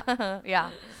like, Yeah. yeah.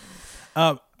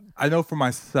 I know for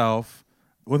myself,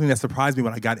 one thing that surprised me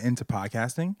when I got into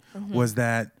podcasting was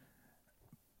that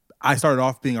I started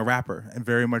off being a rapper and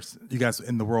very much you guys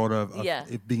in the world of Yeah.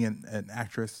 it being an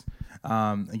actress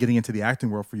and getting into the acting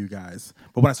world for you guys.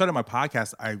 But when I started my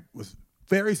podcast, I was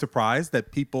very surprised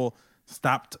that people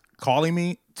stopped calling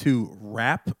me to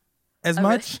rap as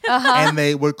much. And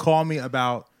they would call me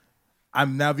about,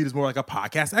 I'm now viewed as more like a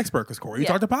podcast expert because Corey, you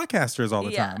Yeah. talk to podcasters all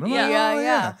the Yeah. time. I'm Yeah. like, Yeah,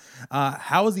 oh, yeah.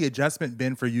 how has the adjustment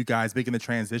been for you guys making the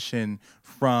transition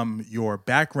from your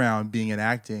background being in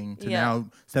acting to Yeah. now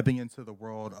stepping into the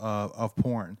world of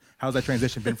porn? How's that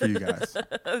transition been for you guys?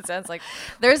 it sounds like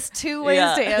There's two ways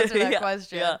Yeah. to answer that Yeah.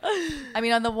 question. Yeah. I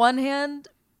mean, on the one hand,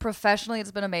 professionally,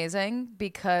 it's been amazing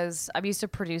because I'm used to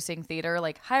producing theater,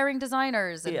 like hiring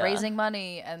designers and Yeah. raising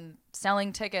money and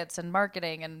selling tickets and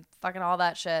marketing and fucking all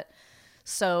that shit.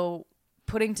 So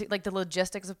putting like the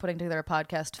logistics of putting together a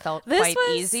podcast felt this quite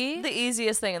was easy. the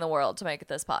easiest thing in the world to make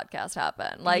this podcast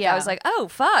happen. Like Yeah. I was like, oh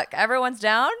fuck, everyone's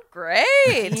down, great.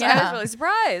 I Yeah. was really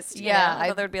surprised. You Yeah, know? I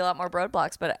thought there'd be a lot more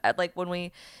roadblocks, but like when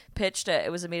we pitched it,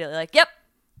 it was immediately like, yep,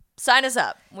 sign us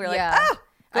up. We were Yeah. like, oh,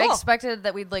 cool. I expected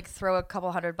that we'd like throw a couple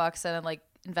 $100 in and like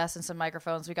invest in some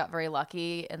microphones. We got very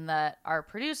lucky in that our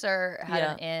producer had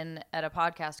an in at a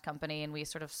podcast company and we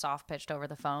sort of soft pitched over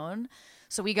the phone.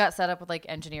 So we got set up with like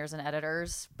engineers and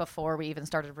editors before we even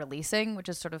started releasing, which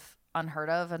is sort of unheard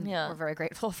of, and Yeah. we're very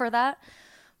grateful for that.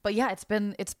 But yeah, it's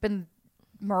been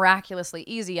miraculously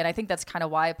easy, and I think that's kind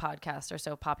of why podcasts are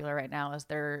so popular right now, is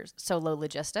they're so low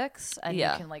logistics, and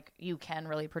Yeah. you can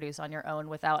really produce on your own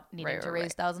without needing Right, to right, raise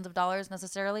right. thousands of dollars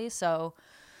necessarily. So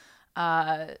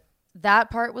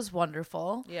that part was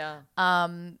wonderful. Yeah.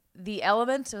 The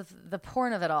element of the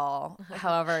porn of it all,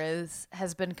 however,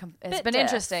 has been Bit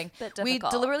interesting. bit We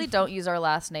difficult. deliberately don't use our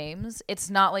last names. It's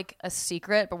not like a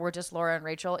secret, but we're just Laura and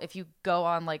Rachel. If you go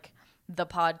on like the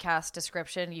podcast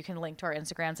description, you can link to our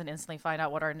Instagrams and instantly find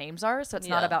out what our names are. So it's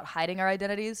not Yeah. about hiding our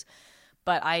identities,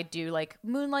 but I do like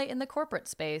moonlight in the corporate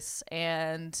space.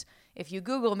 And if you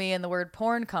Google me and the word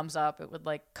porn comes up, it would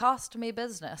like cost me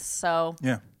business. So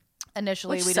Yeah.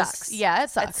 initially Which we sucks. it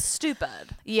sucks. It's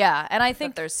stupid. Yeah, and I Think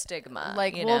think there's stigma.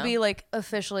 like you we'll know? be like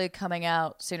officially coming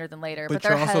out sooner than later. But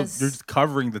there you're also has you're just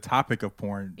covering the topic of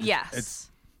porn. Yes. It's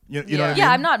you know what I mean?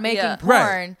 yeah, I'm not making Yeah. porn,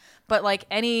 Right. but like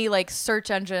any like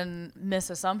search engine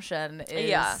misassumption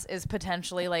is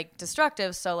potentially like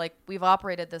destructive. So like we've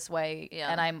operated this way, Yeah.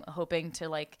 and I'm hoping to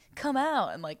like come out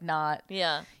and like not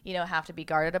Yeah. have to be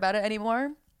guarded about it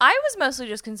anymore. I was mostly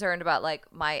just concerned about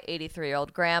like my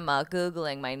 83-year-old grandma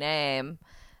Googling my name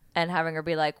and having her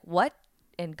be like, what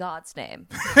in God's name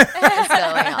is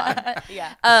going on?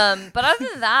 Yeah. But other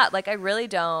than that, like I really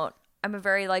don't, I'm a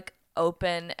very like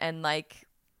open and like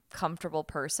comfortable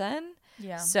person.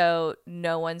 Yeah. So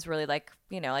no one's really like,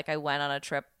 like I went on a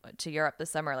trip to Europe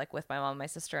this summer, like with my mom and my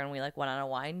sister, and we like went on a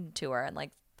wine tour, and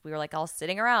like we were like all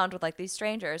sitting around with like these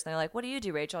strangers, and they're like, what do you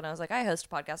do, Rachel? And I was like, I host a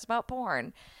podcast about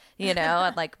porn.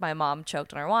 And like my mom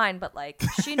choked on her wine, but like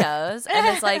she knows. And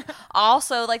it's like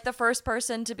also like the first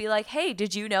person to be like, hey,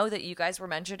 did you know that you guys were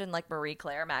mentioned in like Marie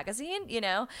Claire magazine?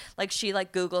 Like she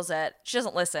like Googles it. She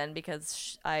doesn't listen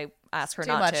because I ask her Too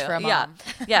not much to. for a Yeah. mom.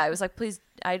 Yeah. I was like, please,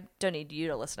 I don't need you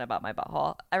to listen about my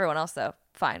butthole. Everyone else though,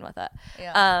 fine with it.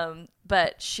 Yeah.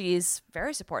 But she's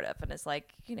very supportive and is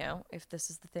like, if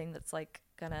this is the thing that's like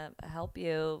gonna help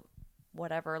you,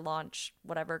 launch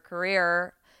whatever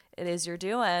career it is you're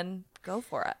doing, go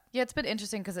for it. Yeah, it's been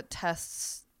interesting because it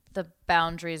tests the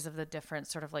boundaries of the different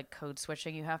sort of like code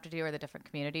switching you have to do, or the different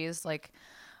communities. Like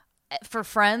for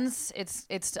friends, it's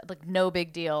like no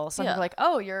big deal. Some people are like,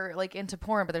 oh, you're like into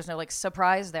porn, but there's no like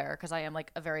surprise there because I am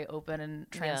like a very open and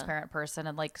transparent person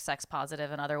and like sex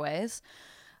positive in other ways.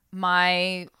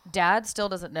 My dad still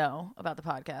doesn't know about the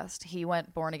podcast. He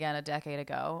went born again a decade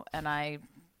ago, and I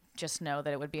just know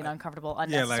that it would be an uncomfortable,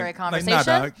 unnecessary conversation.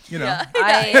 Like, nah,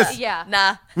 dog,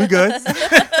 Nah. we good.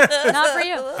 Not for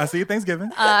you. I see you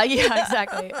Thanksgiving. Yeah,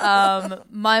 exactly.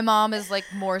 My mom is like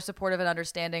more supportive and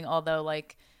understanding, although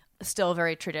like still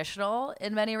very traditional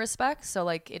in many respects. So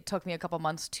like it took me a couple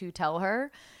months to tell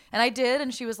her, and I did,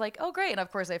 and she was like, "Oh, great!" And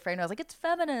of course I framed it. I was like, "It's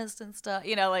feminist and stuff,"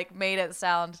 like made it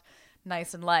sound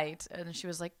nice and light. And she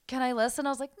was like, "Can I listen?" I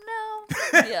was like, "No,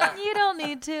 Yeah. You don't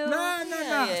need to. No.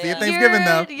 yeah, See you yeah. at Thanksgiving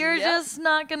though. You're just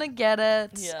not gonna get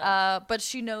it. Yeah. But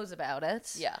she knows about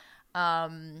it. Yeah.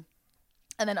 And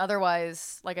then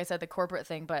otherwise, like I said, the corporate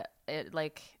thing, but it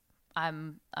like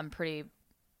I'm pretty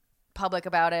public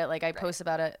about it. Like I post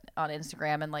about it on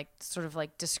Instagram in like sort of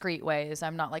like discreet ways.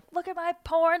 I'm not like, look at my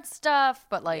porn stuff,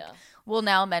 but like we'll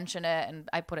now mention it, and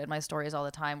I put it in my stories all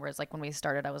the time. Whereas like when we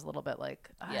started, I was a little bit like,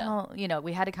 I don't,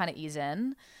 we had to kind of ease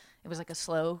in. It was like a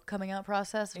slow coming out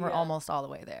process. We're almost all the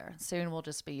way there. Soon we'll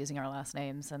just be using our last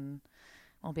names, and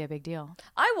won't be a big deal.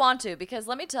 I want to, because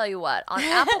let me tell you what, on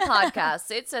Apple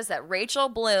Podcasts, it says that Rachel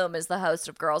Bloom is the host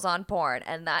of Girls on Porn,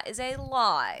 and that is a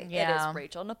lie. Yeah. It is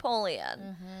Rachel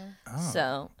Napoleon.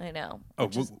 So, I know. Oh,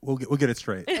 we'll get it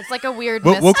straight. It's like a weird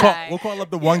We'll call up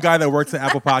the one guy that works at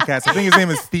Apple Podcasts. I think his name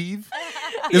is Steve.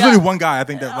 There's only one guy I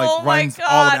think that like runs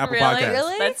all of the Apple Podcasts.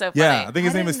 Really? That's so funny. Yeah, I think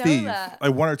his name is didn't know Steve. that.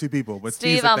 Like one or two people, but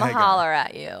Steve, Steve's like I'm the a head guy. holler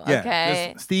at you. Yeah,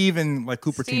 Okay. just Steve and like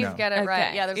Cupertino. Steve, get it right.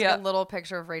 Okay. Yeah, there's Yeah. like a little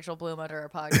picture of Rachel Bloom under our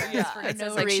podcast. Yeah, for it no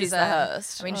says, like, she's the reason.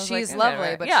 host. I mean, I was she's like, okay, lovely,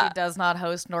 right. but Yeah. she does not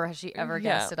host, nor has she ever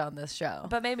Yeah. guested on this show.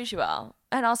 But maybe she will.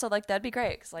 And also, like, that'd be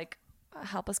great, because, like,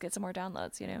 help us get some more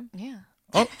downloads, yeah.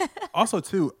 Also,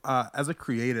 too, as a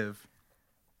creative,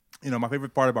 my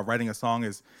favorite part about writing a song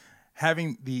is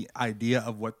having the idea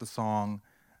of what the song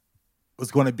was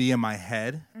going to be in my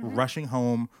head, rushing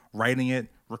home, writing it,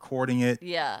 recording it,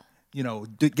 Yeah.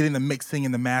 getting the mixing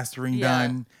and the mastering Yeah.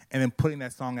 done, and then putting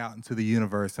that song out into the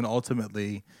universe, and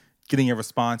ultimately getting a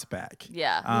response back.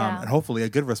 Yeah. And hopefully a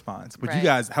good response. But you Right.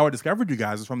 guys, how I discovered you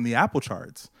guys is from the Apple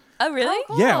charts. Oh, really?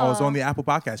 Yeah, I was on the Apple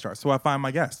Podcast chart, so I find my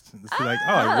guests. It's like,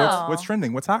 what's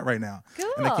trending? What's hot right now?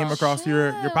 And I came across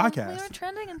your We were podcast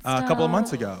trending and a couple of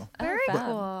months ago. Very fab.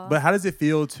 cool. But how does it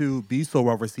feel to be so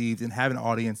well received and have an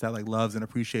audience that like loves and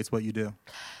appreciates what you do?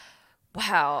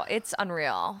 Wow, it's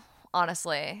unreal,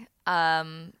 honestly.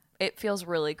 It feels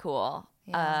really cool.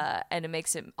 And it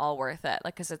makes it all worth it.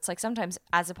 Like, cause it's like sometimes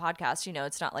as a podcast,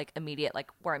 it's not like immediate, like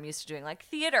where I'm used to doing like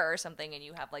theater or something and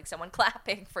you have like someone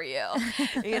clapping for you,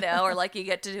 or like you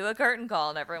get to do a curtain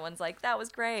call and everyone's like, that was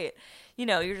great.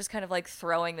 You're just kind of like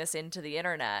throwing this into the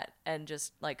internet and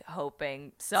just like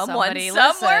hoping someone Somebody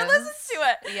somewhere listens. listens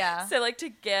to it. Yeah. So like to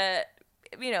get,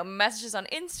 messages on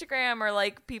Instagram or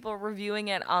like people reviewing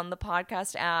it on the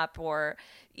podcast app or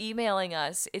emailing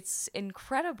us, it's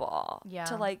incredible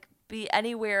to like be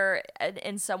anywhere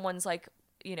in someone's like,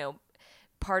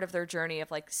 part of their journey of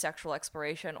like sexual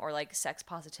exploration or like sex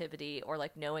positivity or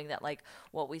like knowing that like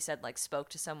what we said like spoke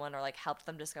to someone or like helped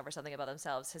them discover something about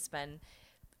themselves has been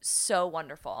so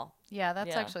wonderful. Yeah,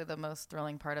 that's actually the most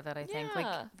thrilling part of it, I think.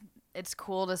 Like, it's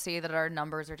cool to see that our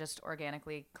numbers are just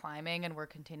organically climbing and we're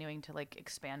continuing to like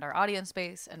expand our audience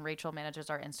base, and Rachel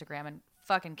manages our Instagram and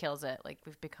fucking kills it. Like,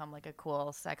 we've become like a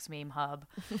cool sex meme hub.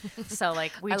 So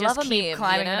like we I just love a keep meme,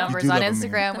 climbing the numbers You do on love a meme.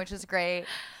 Instagram, which is great.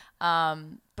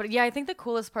 But yeah, I think the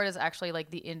coolest part is actually like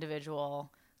the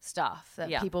individual stuff that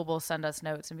people will send us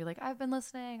notes and be like, I've been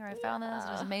listening, or I found this,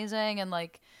 it was amazing. And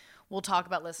like, we'll talk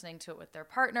about listening to it with their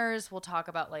partners. We'll talk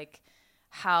about like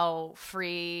how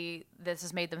free this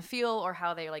has made them feel, or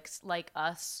how they like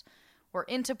us were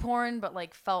into porn but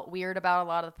like felt weird about a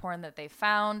lot of the porn that they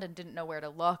found and didn't know where to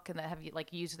look, and that have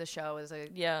like used the show as a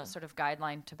sort of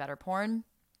guideline to better porn.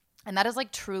 And that is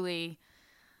like truly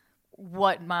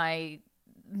what my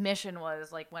mission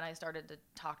was, like when I started to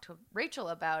talk to Rachel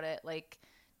about it. Like,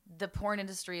 the porn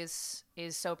industry is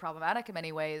so problematic in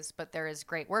many ways, but there is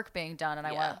great work being done, and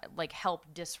I want to like help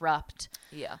disrupt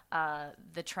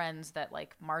the trends that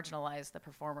like marginalize the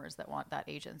performers that want that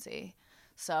agency.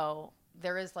 So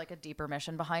there is like a deeper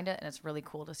mission behind it, and it's really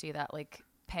cool to see that like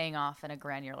paying off in a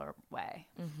granular way.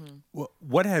 Well,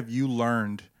 what have you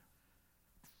learned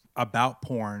about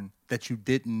porn that you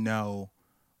didn't know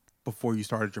before you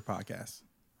started your podcast?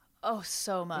 Oh,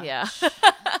 so much. Yeah.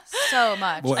 So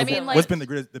much. Well, I mean, like, what's been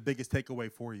the biggest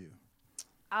takeaway for you?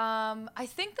 I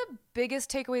think the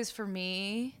biggest takeaways for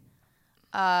me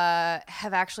have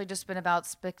actually just been about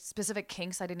specific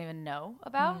kinks I didn't even know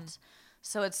about.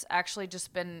 So it's actually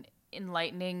just been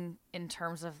enlightening in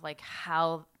terms of like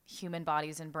how human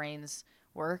bodies and brains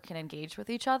work and engage with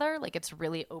each other. Like, it's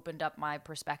really opened up my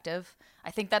perspective. I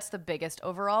think that's the biggest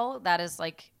overall. That is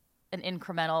like an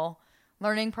incremental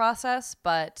learning process,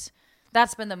 but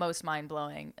that's been the most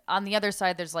mind-blowing. On the other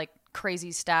side, there's like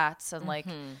crazy stats and like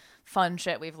fun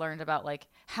shit we've learned about like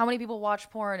how many people watch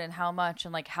porn and how much,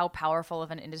 and like how powerful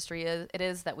of an industry it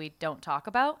is that we don't talk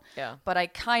about. Yeah. But I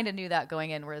kind of knew that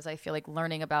going in, whereas I feel like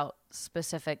learning about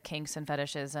specific kinks and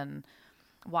fetishes and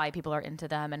why people are into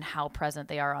them and how present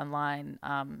they are online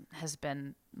has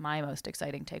been my most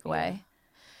exciting takeaway.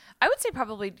 I would say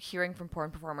probably hearing from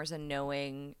porn performers and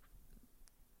knowing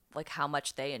like how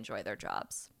much they enjoy their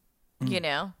jobs, you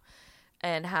know,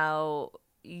 and how,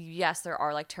 yes, there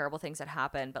are like terrible things that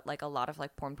happen, but like a lot of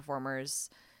like porn performers,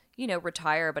 you know,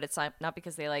 retire, but it's not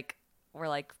because they like were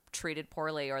like treated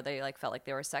poorly or they like felt like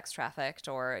they were sex trafficked,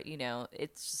 or, you know,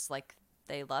 it's just like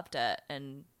they loved it.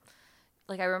 And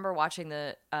like I remember watching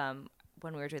the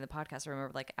when we were doing the podcast, I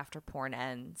remember like after porn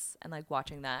ends and like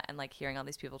watching that and like hearing all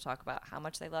these people talk about how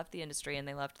much they loved the industry and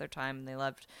they loved their time and they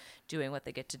loved doing what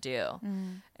they get to do.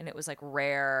 And it was like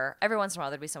rare. Every once in a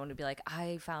while there'd be someone who'd be like,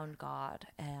 I found God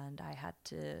and I had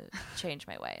to change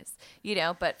my ways, you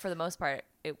know, but for the most part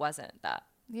it wasn't that.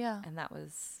 Yeah. And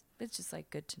it's just like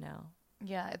good to know.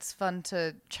 Yeah, it's fun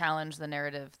to challenge the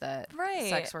narrative that Right.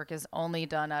 sex work is only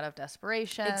done out of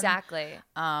desperation. Exactly.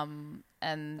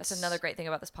 And That's another great thing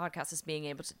about this podcast is being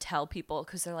able to tell people,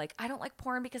 because they're like, I don't like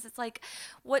porn because it's like,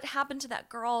 what happened to that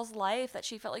girl's life that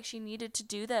she felt like she needed to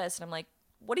do this? And I'm like,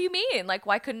 what do you mean? Like,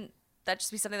 why couldn't that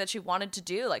just be something that she wanted to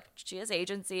do? Like, she has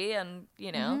agency and,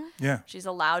 you know, she's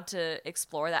allowed to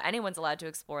explore that. Anyone's allowed to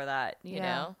explore that, you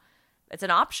know? It's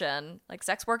an option. Like,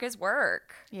 sex work is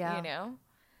work, you know?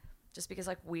 Just because,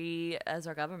 like, we as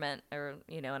our government or,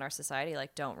 you know, in our society,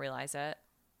 like, don't realize it.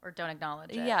 or don't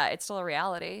acknowledge it. Yeah, it's still a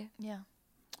reality. Yeah.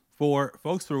 For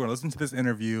folks who are going to listen to this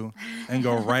interview and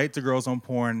go right to Girls on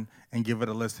Porn and give it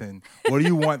a listen, what do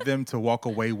you want them to walk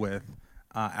away with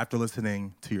after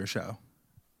listening to your show?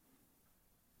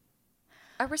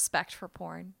 A respect for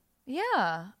porn.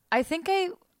 Yeah. I think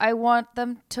I want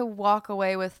them to walk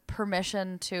away with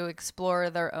permission to explore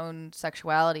their own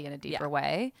sexuality in a deeper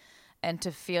way, and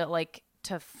to feel like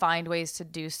to find ways to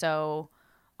do so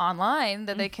online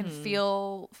that they can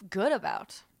feel good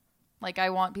about. Like, I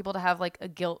want people to have like a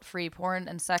guilt-free porn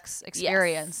and sex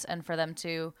experience, and for them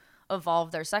to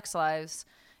evolve their sex lives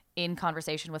in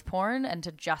conversation with porn and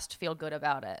to just feel good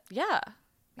about it. Yeah,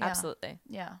 absolutely.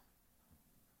 Yeah.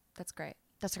 That's great.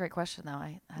 That's a great question, though.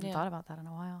 I hadn't thought about that in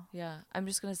a while. Yeah. I'm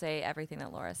just going to say everything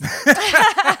that Laura said.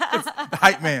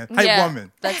 Hype man, hype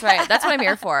woman. That's right. That's what I'm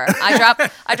here for.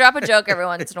 I drop a joke every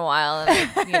once in a while,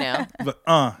 and like, you know. But,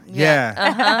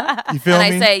 You feel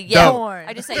And me? I say, yeah. Dope.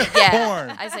 I just say, yeah.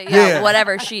 Porn. I say, Yeah.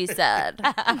 whatever she said.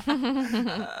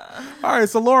 All right,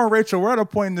 so Laura and Rachel, we're at a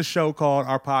point in the show called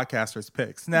our Podcasters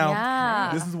Picks. Now,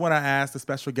 Yeah. this is when I asked the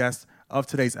special guest of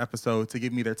today's episode to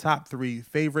give me their top 3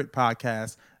 favorite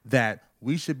podcasts that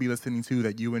we should be listening to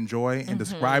that you enjoy and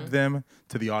describe them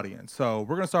to the audience. So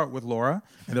we're going to start with Laura,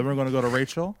 and then we're going to go to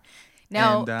Rachel.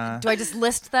 Now, And, do I just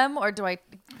list them, or do I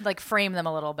like frame them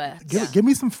a little bit? give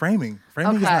me some framing.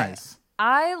 Framing is nice.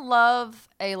 I love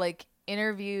a like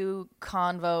interview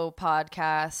convo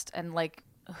podcast, and like,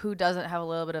 who doesn't have a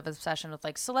little bit of obsession with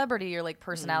like celebrity or like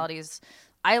personalities?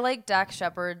 I like Dax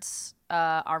Shepard's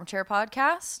Armchair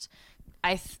podcast.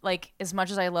 Like, as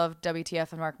much as I love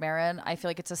WTF and Mark Maron, I feel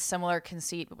like it's a similar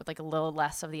conceit, but with like a little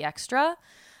less of the extra.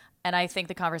 And I think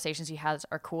the conversations he has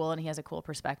are cool, and he has a cool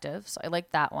perspective. So I like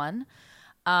that one.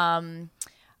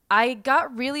 I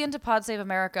got really into Pod Save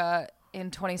America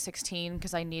in 2016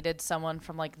 because I needed someone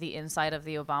from like the inside of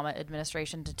the Obama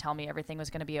administration to tell me everything was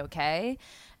going to be okay.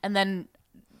 And then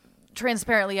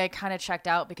transparently, I kind of checked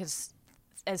out because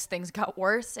as things got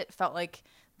worse, it felt like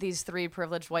these 3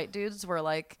 privileged white dudes were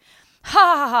like, ha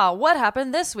ha ha, what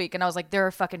happened this week? And I was like, there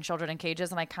are fucking children in cages,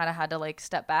 and I kind of had to like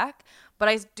step back. But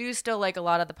I do still like a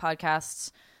lot of the podcasts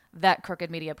that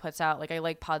Crooked Media puts out. Like, I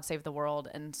like Pod Save the World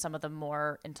and some of the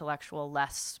more intellectual,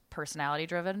 less personality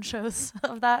driven shows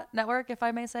of that network, if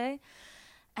I may say.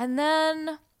 And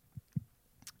then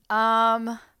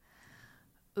I'm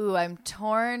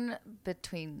torn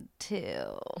between 2.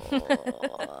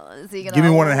 Is he gonna Give me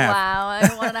 1.5. Wow,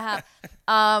 I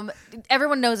 1.5.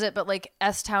 Everyone knows it, but like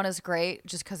S-Town is great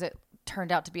just because it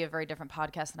turned out to be a very different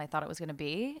podcast than I thought it was going to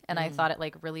be, and I thought it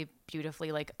like really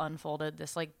beautifully like unfolded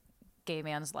this like gay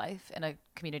man's life in a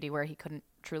community where he couldn't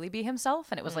truly be himself,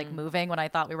 and it was like moving when I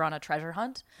thought we were on a treasure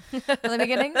hunt in the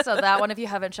beginning. So that one, if you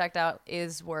haven't checked out,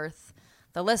 is worth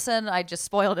the listen. I just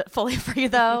spoiled it fully for you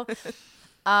though.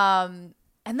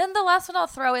 And then the last one I'll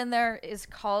throw in there is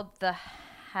called The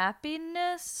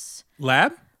Happiness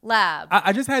Lab?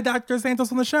 I just had Dr.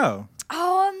 Santos on the show.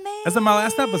 Oh, amazing. That's in my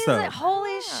last episode.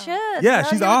 Holy shit. Yeah, Now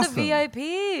she's you're awesome. The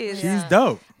VIPs. She's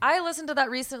dope. I listened to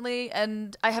that recently,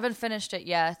 and I haven't finished it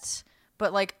yet.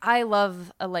 But like, I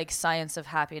love a like science of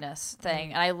happiness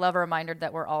thing. And I love a reminder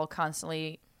that we're all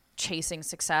constantly chasing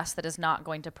success that is not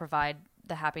going to provide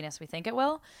the happiness we think it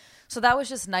will. So that was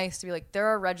just nice to be like, there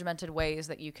are regimented ways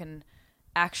that you can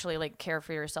actually like care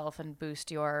for yourself and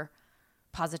boost your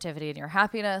positivity and your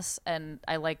happiness. And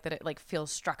I like that it like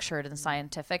feels structured and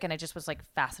scientific, and it just was like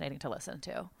fascinating to listen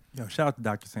to. Yo, shout out to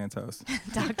Dr. Santos.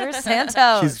 Dr.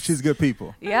 Santos. She's good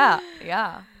people. Yeah.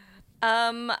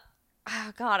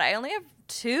 Oh God, I only have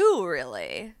 2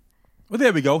 really. Well,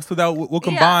 there we go. So that we'll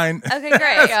combine. Yeah. Okay,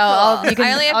 great. Go.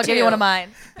 Cool. I'll give you one of mine.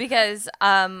 Because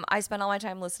I spend all my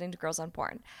time listening to Girls on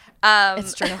Porn.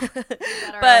 It's true. But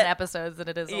own episodes, and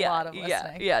it is a lot of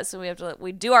listening. Yeah. So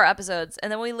we do our episodes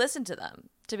and then we listen to them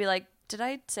to be like, did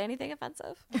I say anything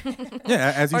offensive?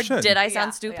 Yeah, as you or should. did I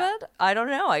sound stupid? I don't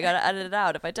know. I gotta edit it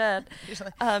out if I did.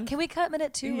 Can we cut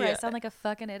minute 2 where I sound like a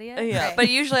fucking idiot? Yeah, Right. but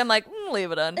usually I'm like,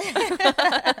 leave it in.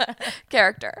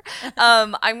 Character.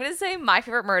 I'm gonna say My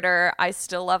Favorite Murder. I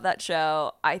still love that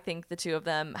show. I think the 2 of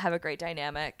them have a great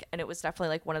dynamic, and it was definitely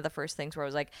like one of the first things where I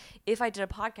was like, if I did a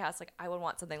podcast, like I would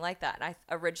want something like that. And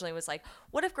I originally was like,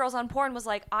 what if Girls on Porn was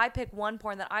like, I pick one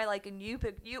porn that I like, and you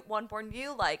pick one porn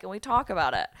you like, and we talk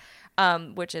about it,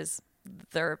 which is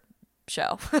their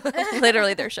show,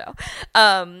 literally their show.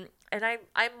 And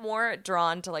I'm more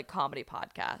drawn to like comedy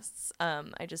podcasts.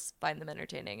 I just find them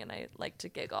entertaining and I like to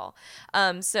giggle.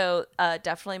 So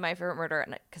definitely My Favorite Murder,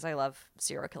 because I love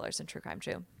serial killers and true crime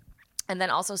too. And then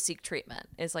also Seek Treatment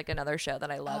is like another show that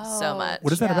I love so much.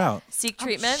 What is that about? Seek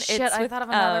Treatment. Shit, it's I with, thought of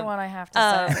another one I have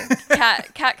to say.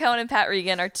 Kat Cohen and Pat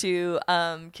Regan are 2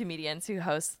 comedians who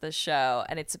host the show,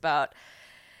 and it's about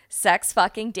sex,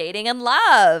 fucking, dating, and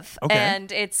love. Okay.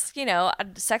 And it's, a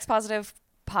sex positive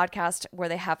podcast where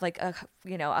they have like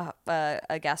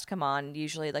a guest come on,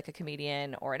 usually like a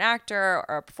comedian or an actor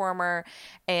or a performer,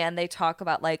 and they talk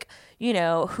about like,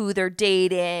 who they're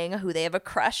dating, who they have a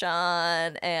crush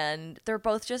on, and they're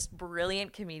both just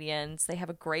brilliant comedians. They have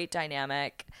a great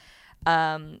dynamic.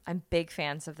 I'm big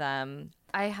fans of them.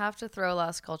 I have to throw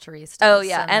Las Culturistas. Oh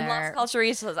yeah, in and there. Las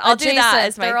Culturistas. I'll do that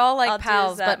as my. They're all like I'll do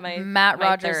pals, that but my Matt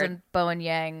Rogers third. and Bowen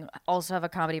Yang also have a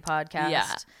comedy podcast. Yeah.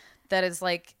 That is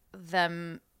like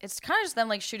them. It's kind of just them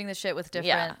like shooting the shit with different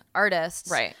Yeah.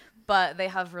 artists, Right. But they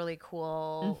have really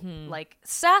cool, like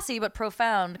sassy but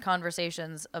profound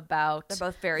conversations about. They're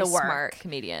both very the work. smart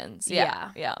comedians.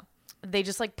 Yeah. Yeah. They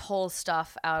just like pull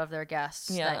stuff out of their guests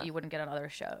Yeah. that you wouldn't get on other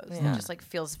shows. Yeah. It just like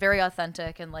feels very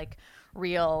authentic and like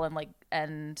real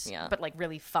and Yeah. but like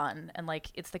really fun, and like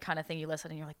it's the kind of thing you listen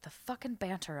and you're like, the fucking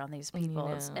banter on these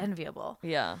people is enviable.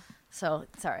 Yeah. So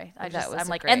sorry, was I'm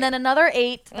like, great. and then another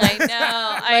 8. I know.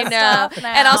 Stuff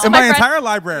now. And also In my friend, entire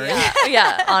library.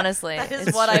 yeah, honestly. that is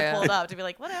it's what true. I pulled up to be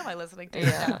like, what am I listening to?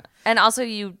 Yeah. And also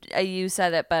you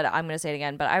said it, but I'm going to say it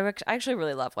again, but I actually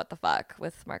really love What the Fuck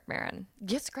with Mark Maron.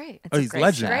 It's great. Oh, he's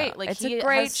legend. Great. Like It's he a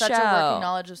great has such show. a working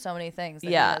knowledge of so many things. That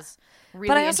Yeah. He has really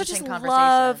But I also just interesting love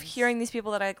conversations. hearing these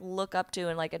people that I look up to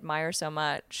and like admire so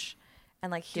much,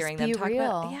 and like hearing be them talk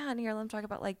about real. and hear them talk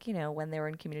about like when they were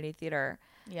in community theater.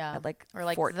 Yeah. At like or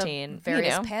like 14, the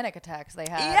various you know? panic attacks they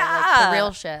had. or, like, Yeah. the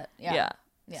real shit. Yeah.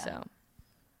 Yeah. So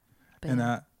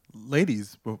And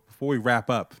ladies, before we wrap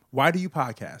up, why do you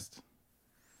podcast?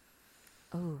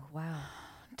 oh wow.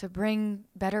 To bring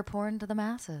better porn to the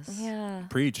masses. Yeah.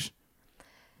 Preach.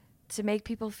 To make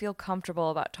people feel comfortable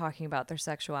about talking about their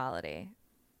sexuality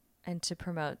and to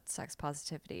promote sex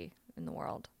positivity in the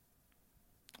world.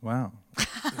 Wow.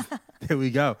 There we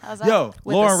go. that? Yo,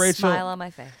 With Laura a and Rachel. smile on my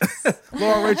face.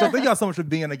 Laura and Rachel, thank y'all so much for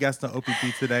being a guest on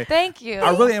OPP today. Thank you.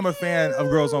 I really am a fan of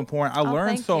Girls on Porn. I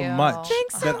learned thank so you. much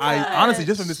Thanks that I honestly,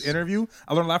 just from this interview,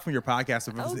 I learned a lot from your podcast.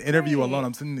 So from this interview great. alone,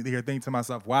 I'm sitting here thinking to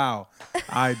myself, wow,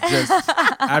 I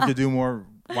have to do more,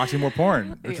 watching more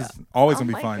porn, which is always going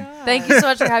to be fun. Thank you so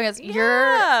much for having us. Yeah,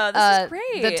 Your, this is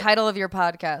great. The title of your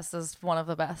podcast is one of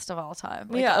the best of all time.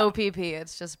 Like Yeah. OPP,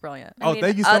 it's just brilliant. Oh,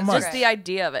 thank you so much. Just the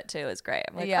idea of it too is great.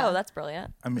 I'm like, Yeah. oh, that's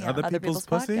brilliant. I mean, other people's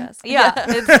pussy? podcasts. Yeah,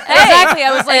 it's, exactly.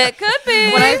 I was like, It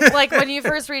could be. when you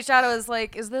first reached out, I was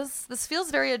like, is this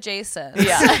feels very adjacent.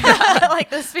 Yeah. like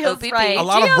this feels OPP. right. A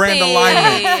lot of brand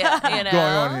alignment you know? going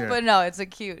on here. But no, it's a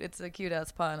cute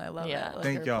ass pun. I love Yeah. it. Like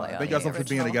Thank your y'all. play on Thank y'all the so much for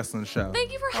being a original. guest on the show.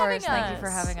 Thank you for Of having course, us. thank you for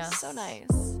having us. So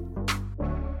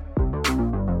nice.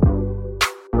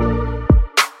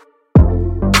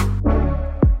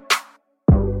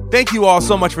 Thank you all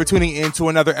so much for tuning in to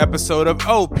another episode of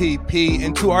OPP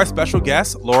and to our special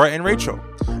guests, Laura and Rachel.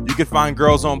 You can find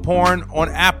Girls on Porn on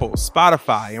Apple,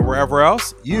 Spotify, and wherever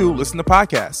else you listen to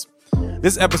podcasts.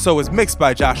 This episode was mixed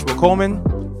by Joshua Coleman.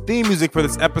 Theme music for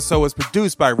this episode was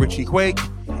produced by Richie Quake.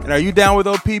 And are you down with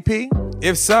OPP?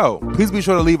 If so, please be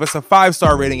sure to leave us a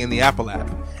 5-star rating in the Apple app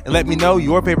and let me know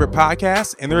your favorite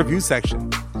podcast in the review section.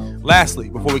 Lastly,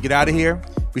 before we get out of here,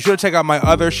 be sure to check out my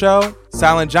other show,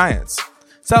 Silent Giants.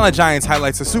 Silent Giants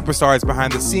highlights the superstars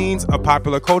behind the scenes of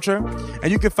popular culture,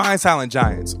 and you can find Silent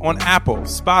Giants on Apple,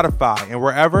 Spotify, and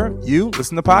wherever you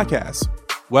listen to podcasts.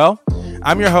 Well,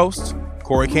 I'm your host,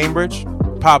 Corey Cambridge.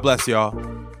 God bless y'all.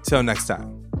 Till next time.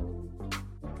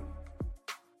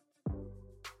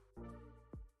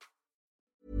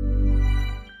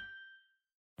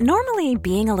 Normally,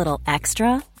 being a little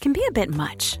extra can be a bit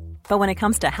much, but when it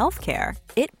comes to healthcare,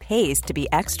 it pays to be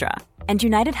extra. And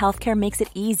United Healthcare makes it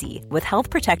easy with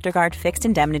Health Protector Guard fixed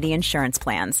indemnity insurance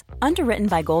plans. Underwritten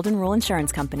by Golden Rule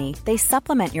Insurance Company, they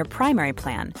supplement your primary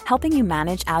plan, helping you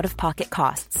manage out-of-pocket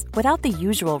costs without the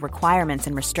usual requirements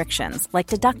and restrictions like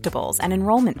deductibles and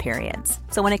enrollment periods.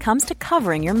 So when it comes to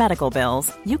covering your medical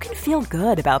bills, you can feel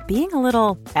good about being a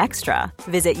little extra.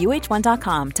 Visit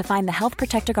UH1.com to find the Health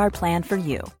Protector Guard plan for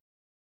you.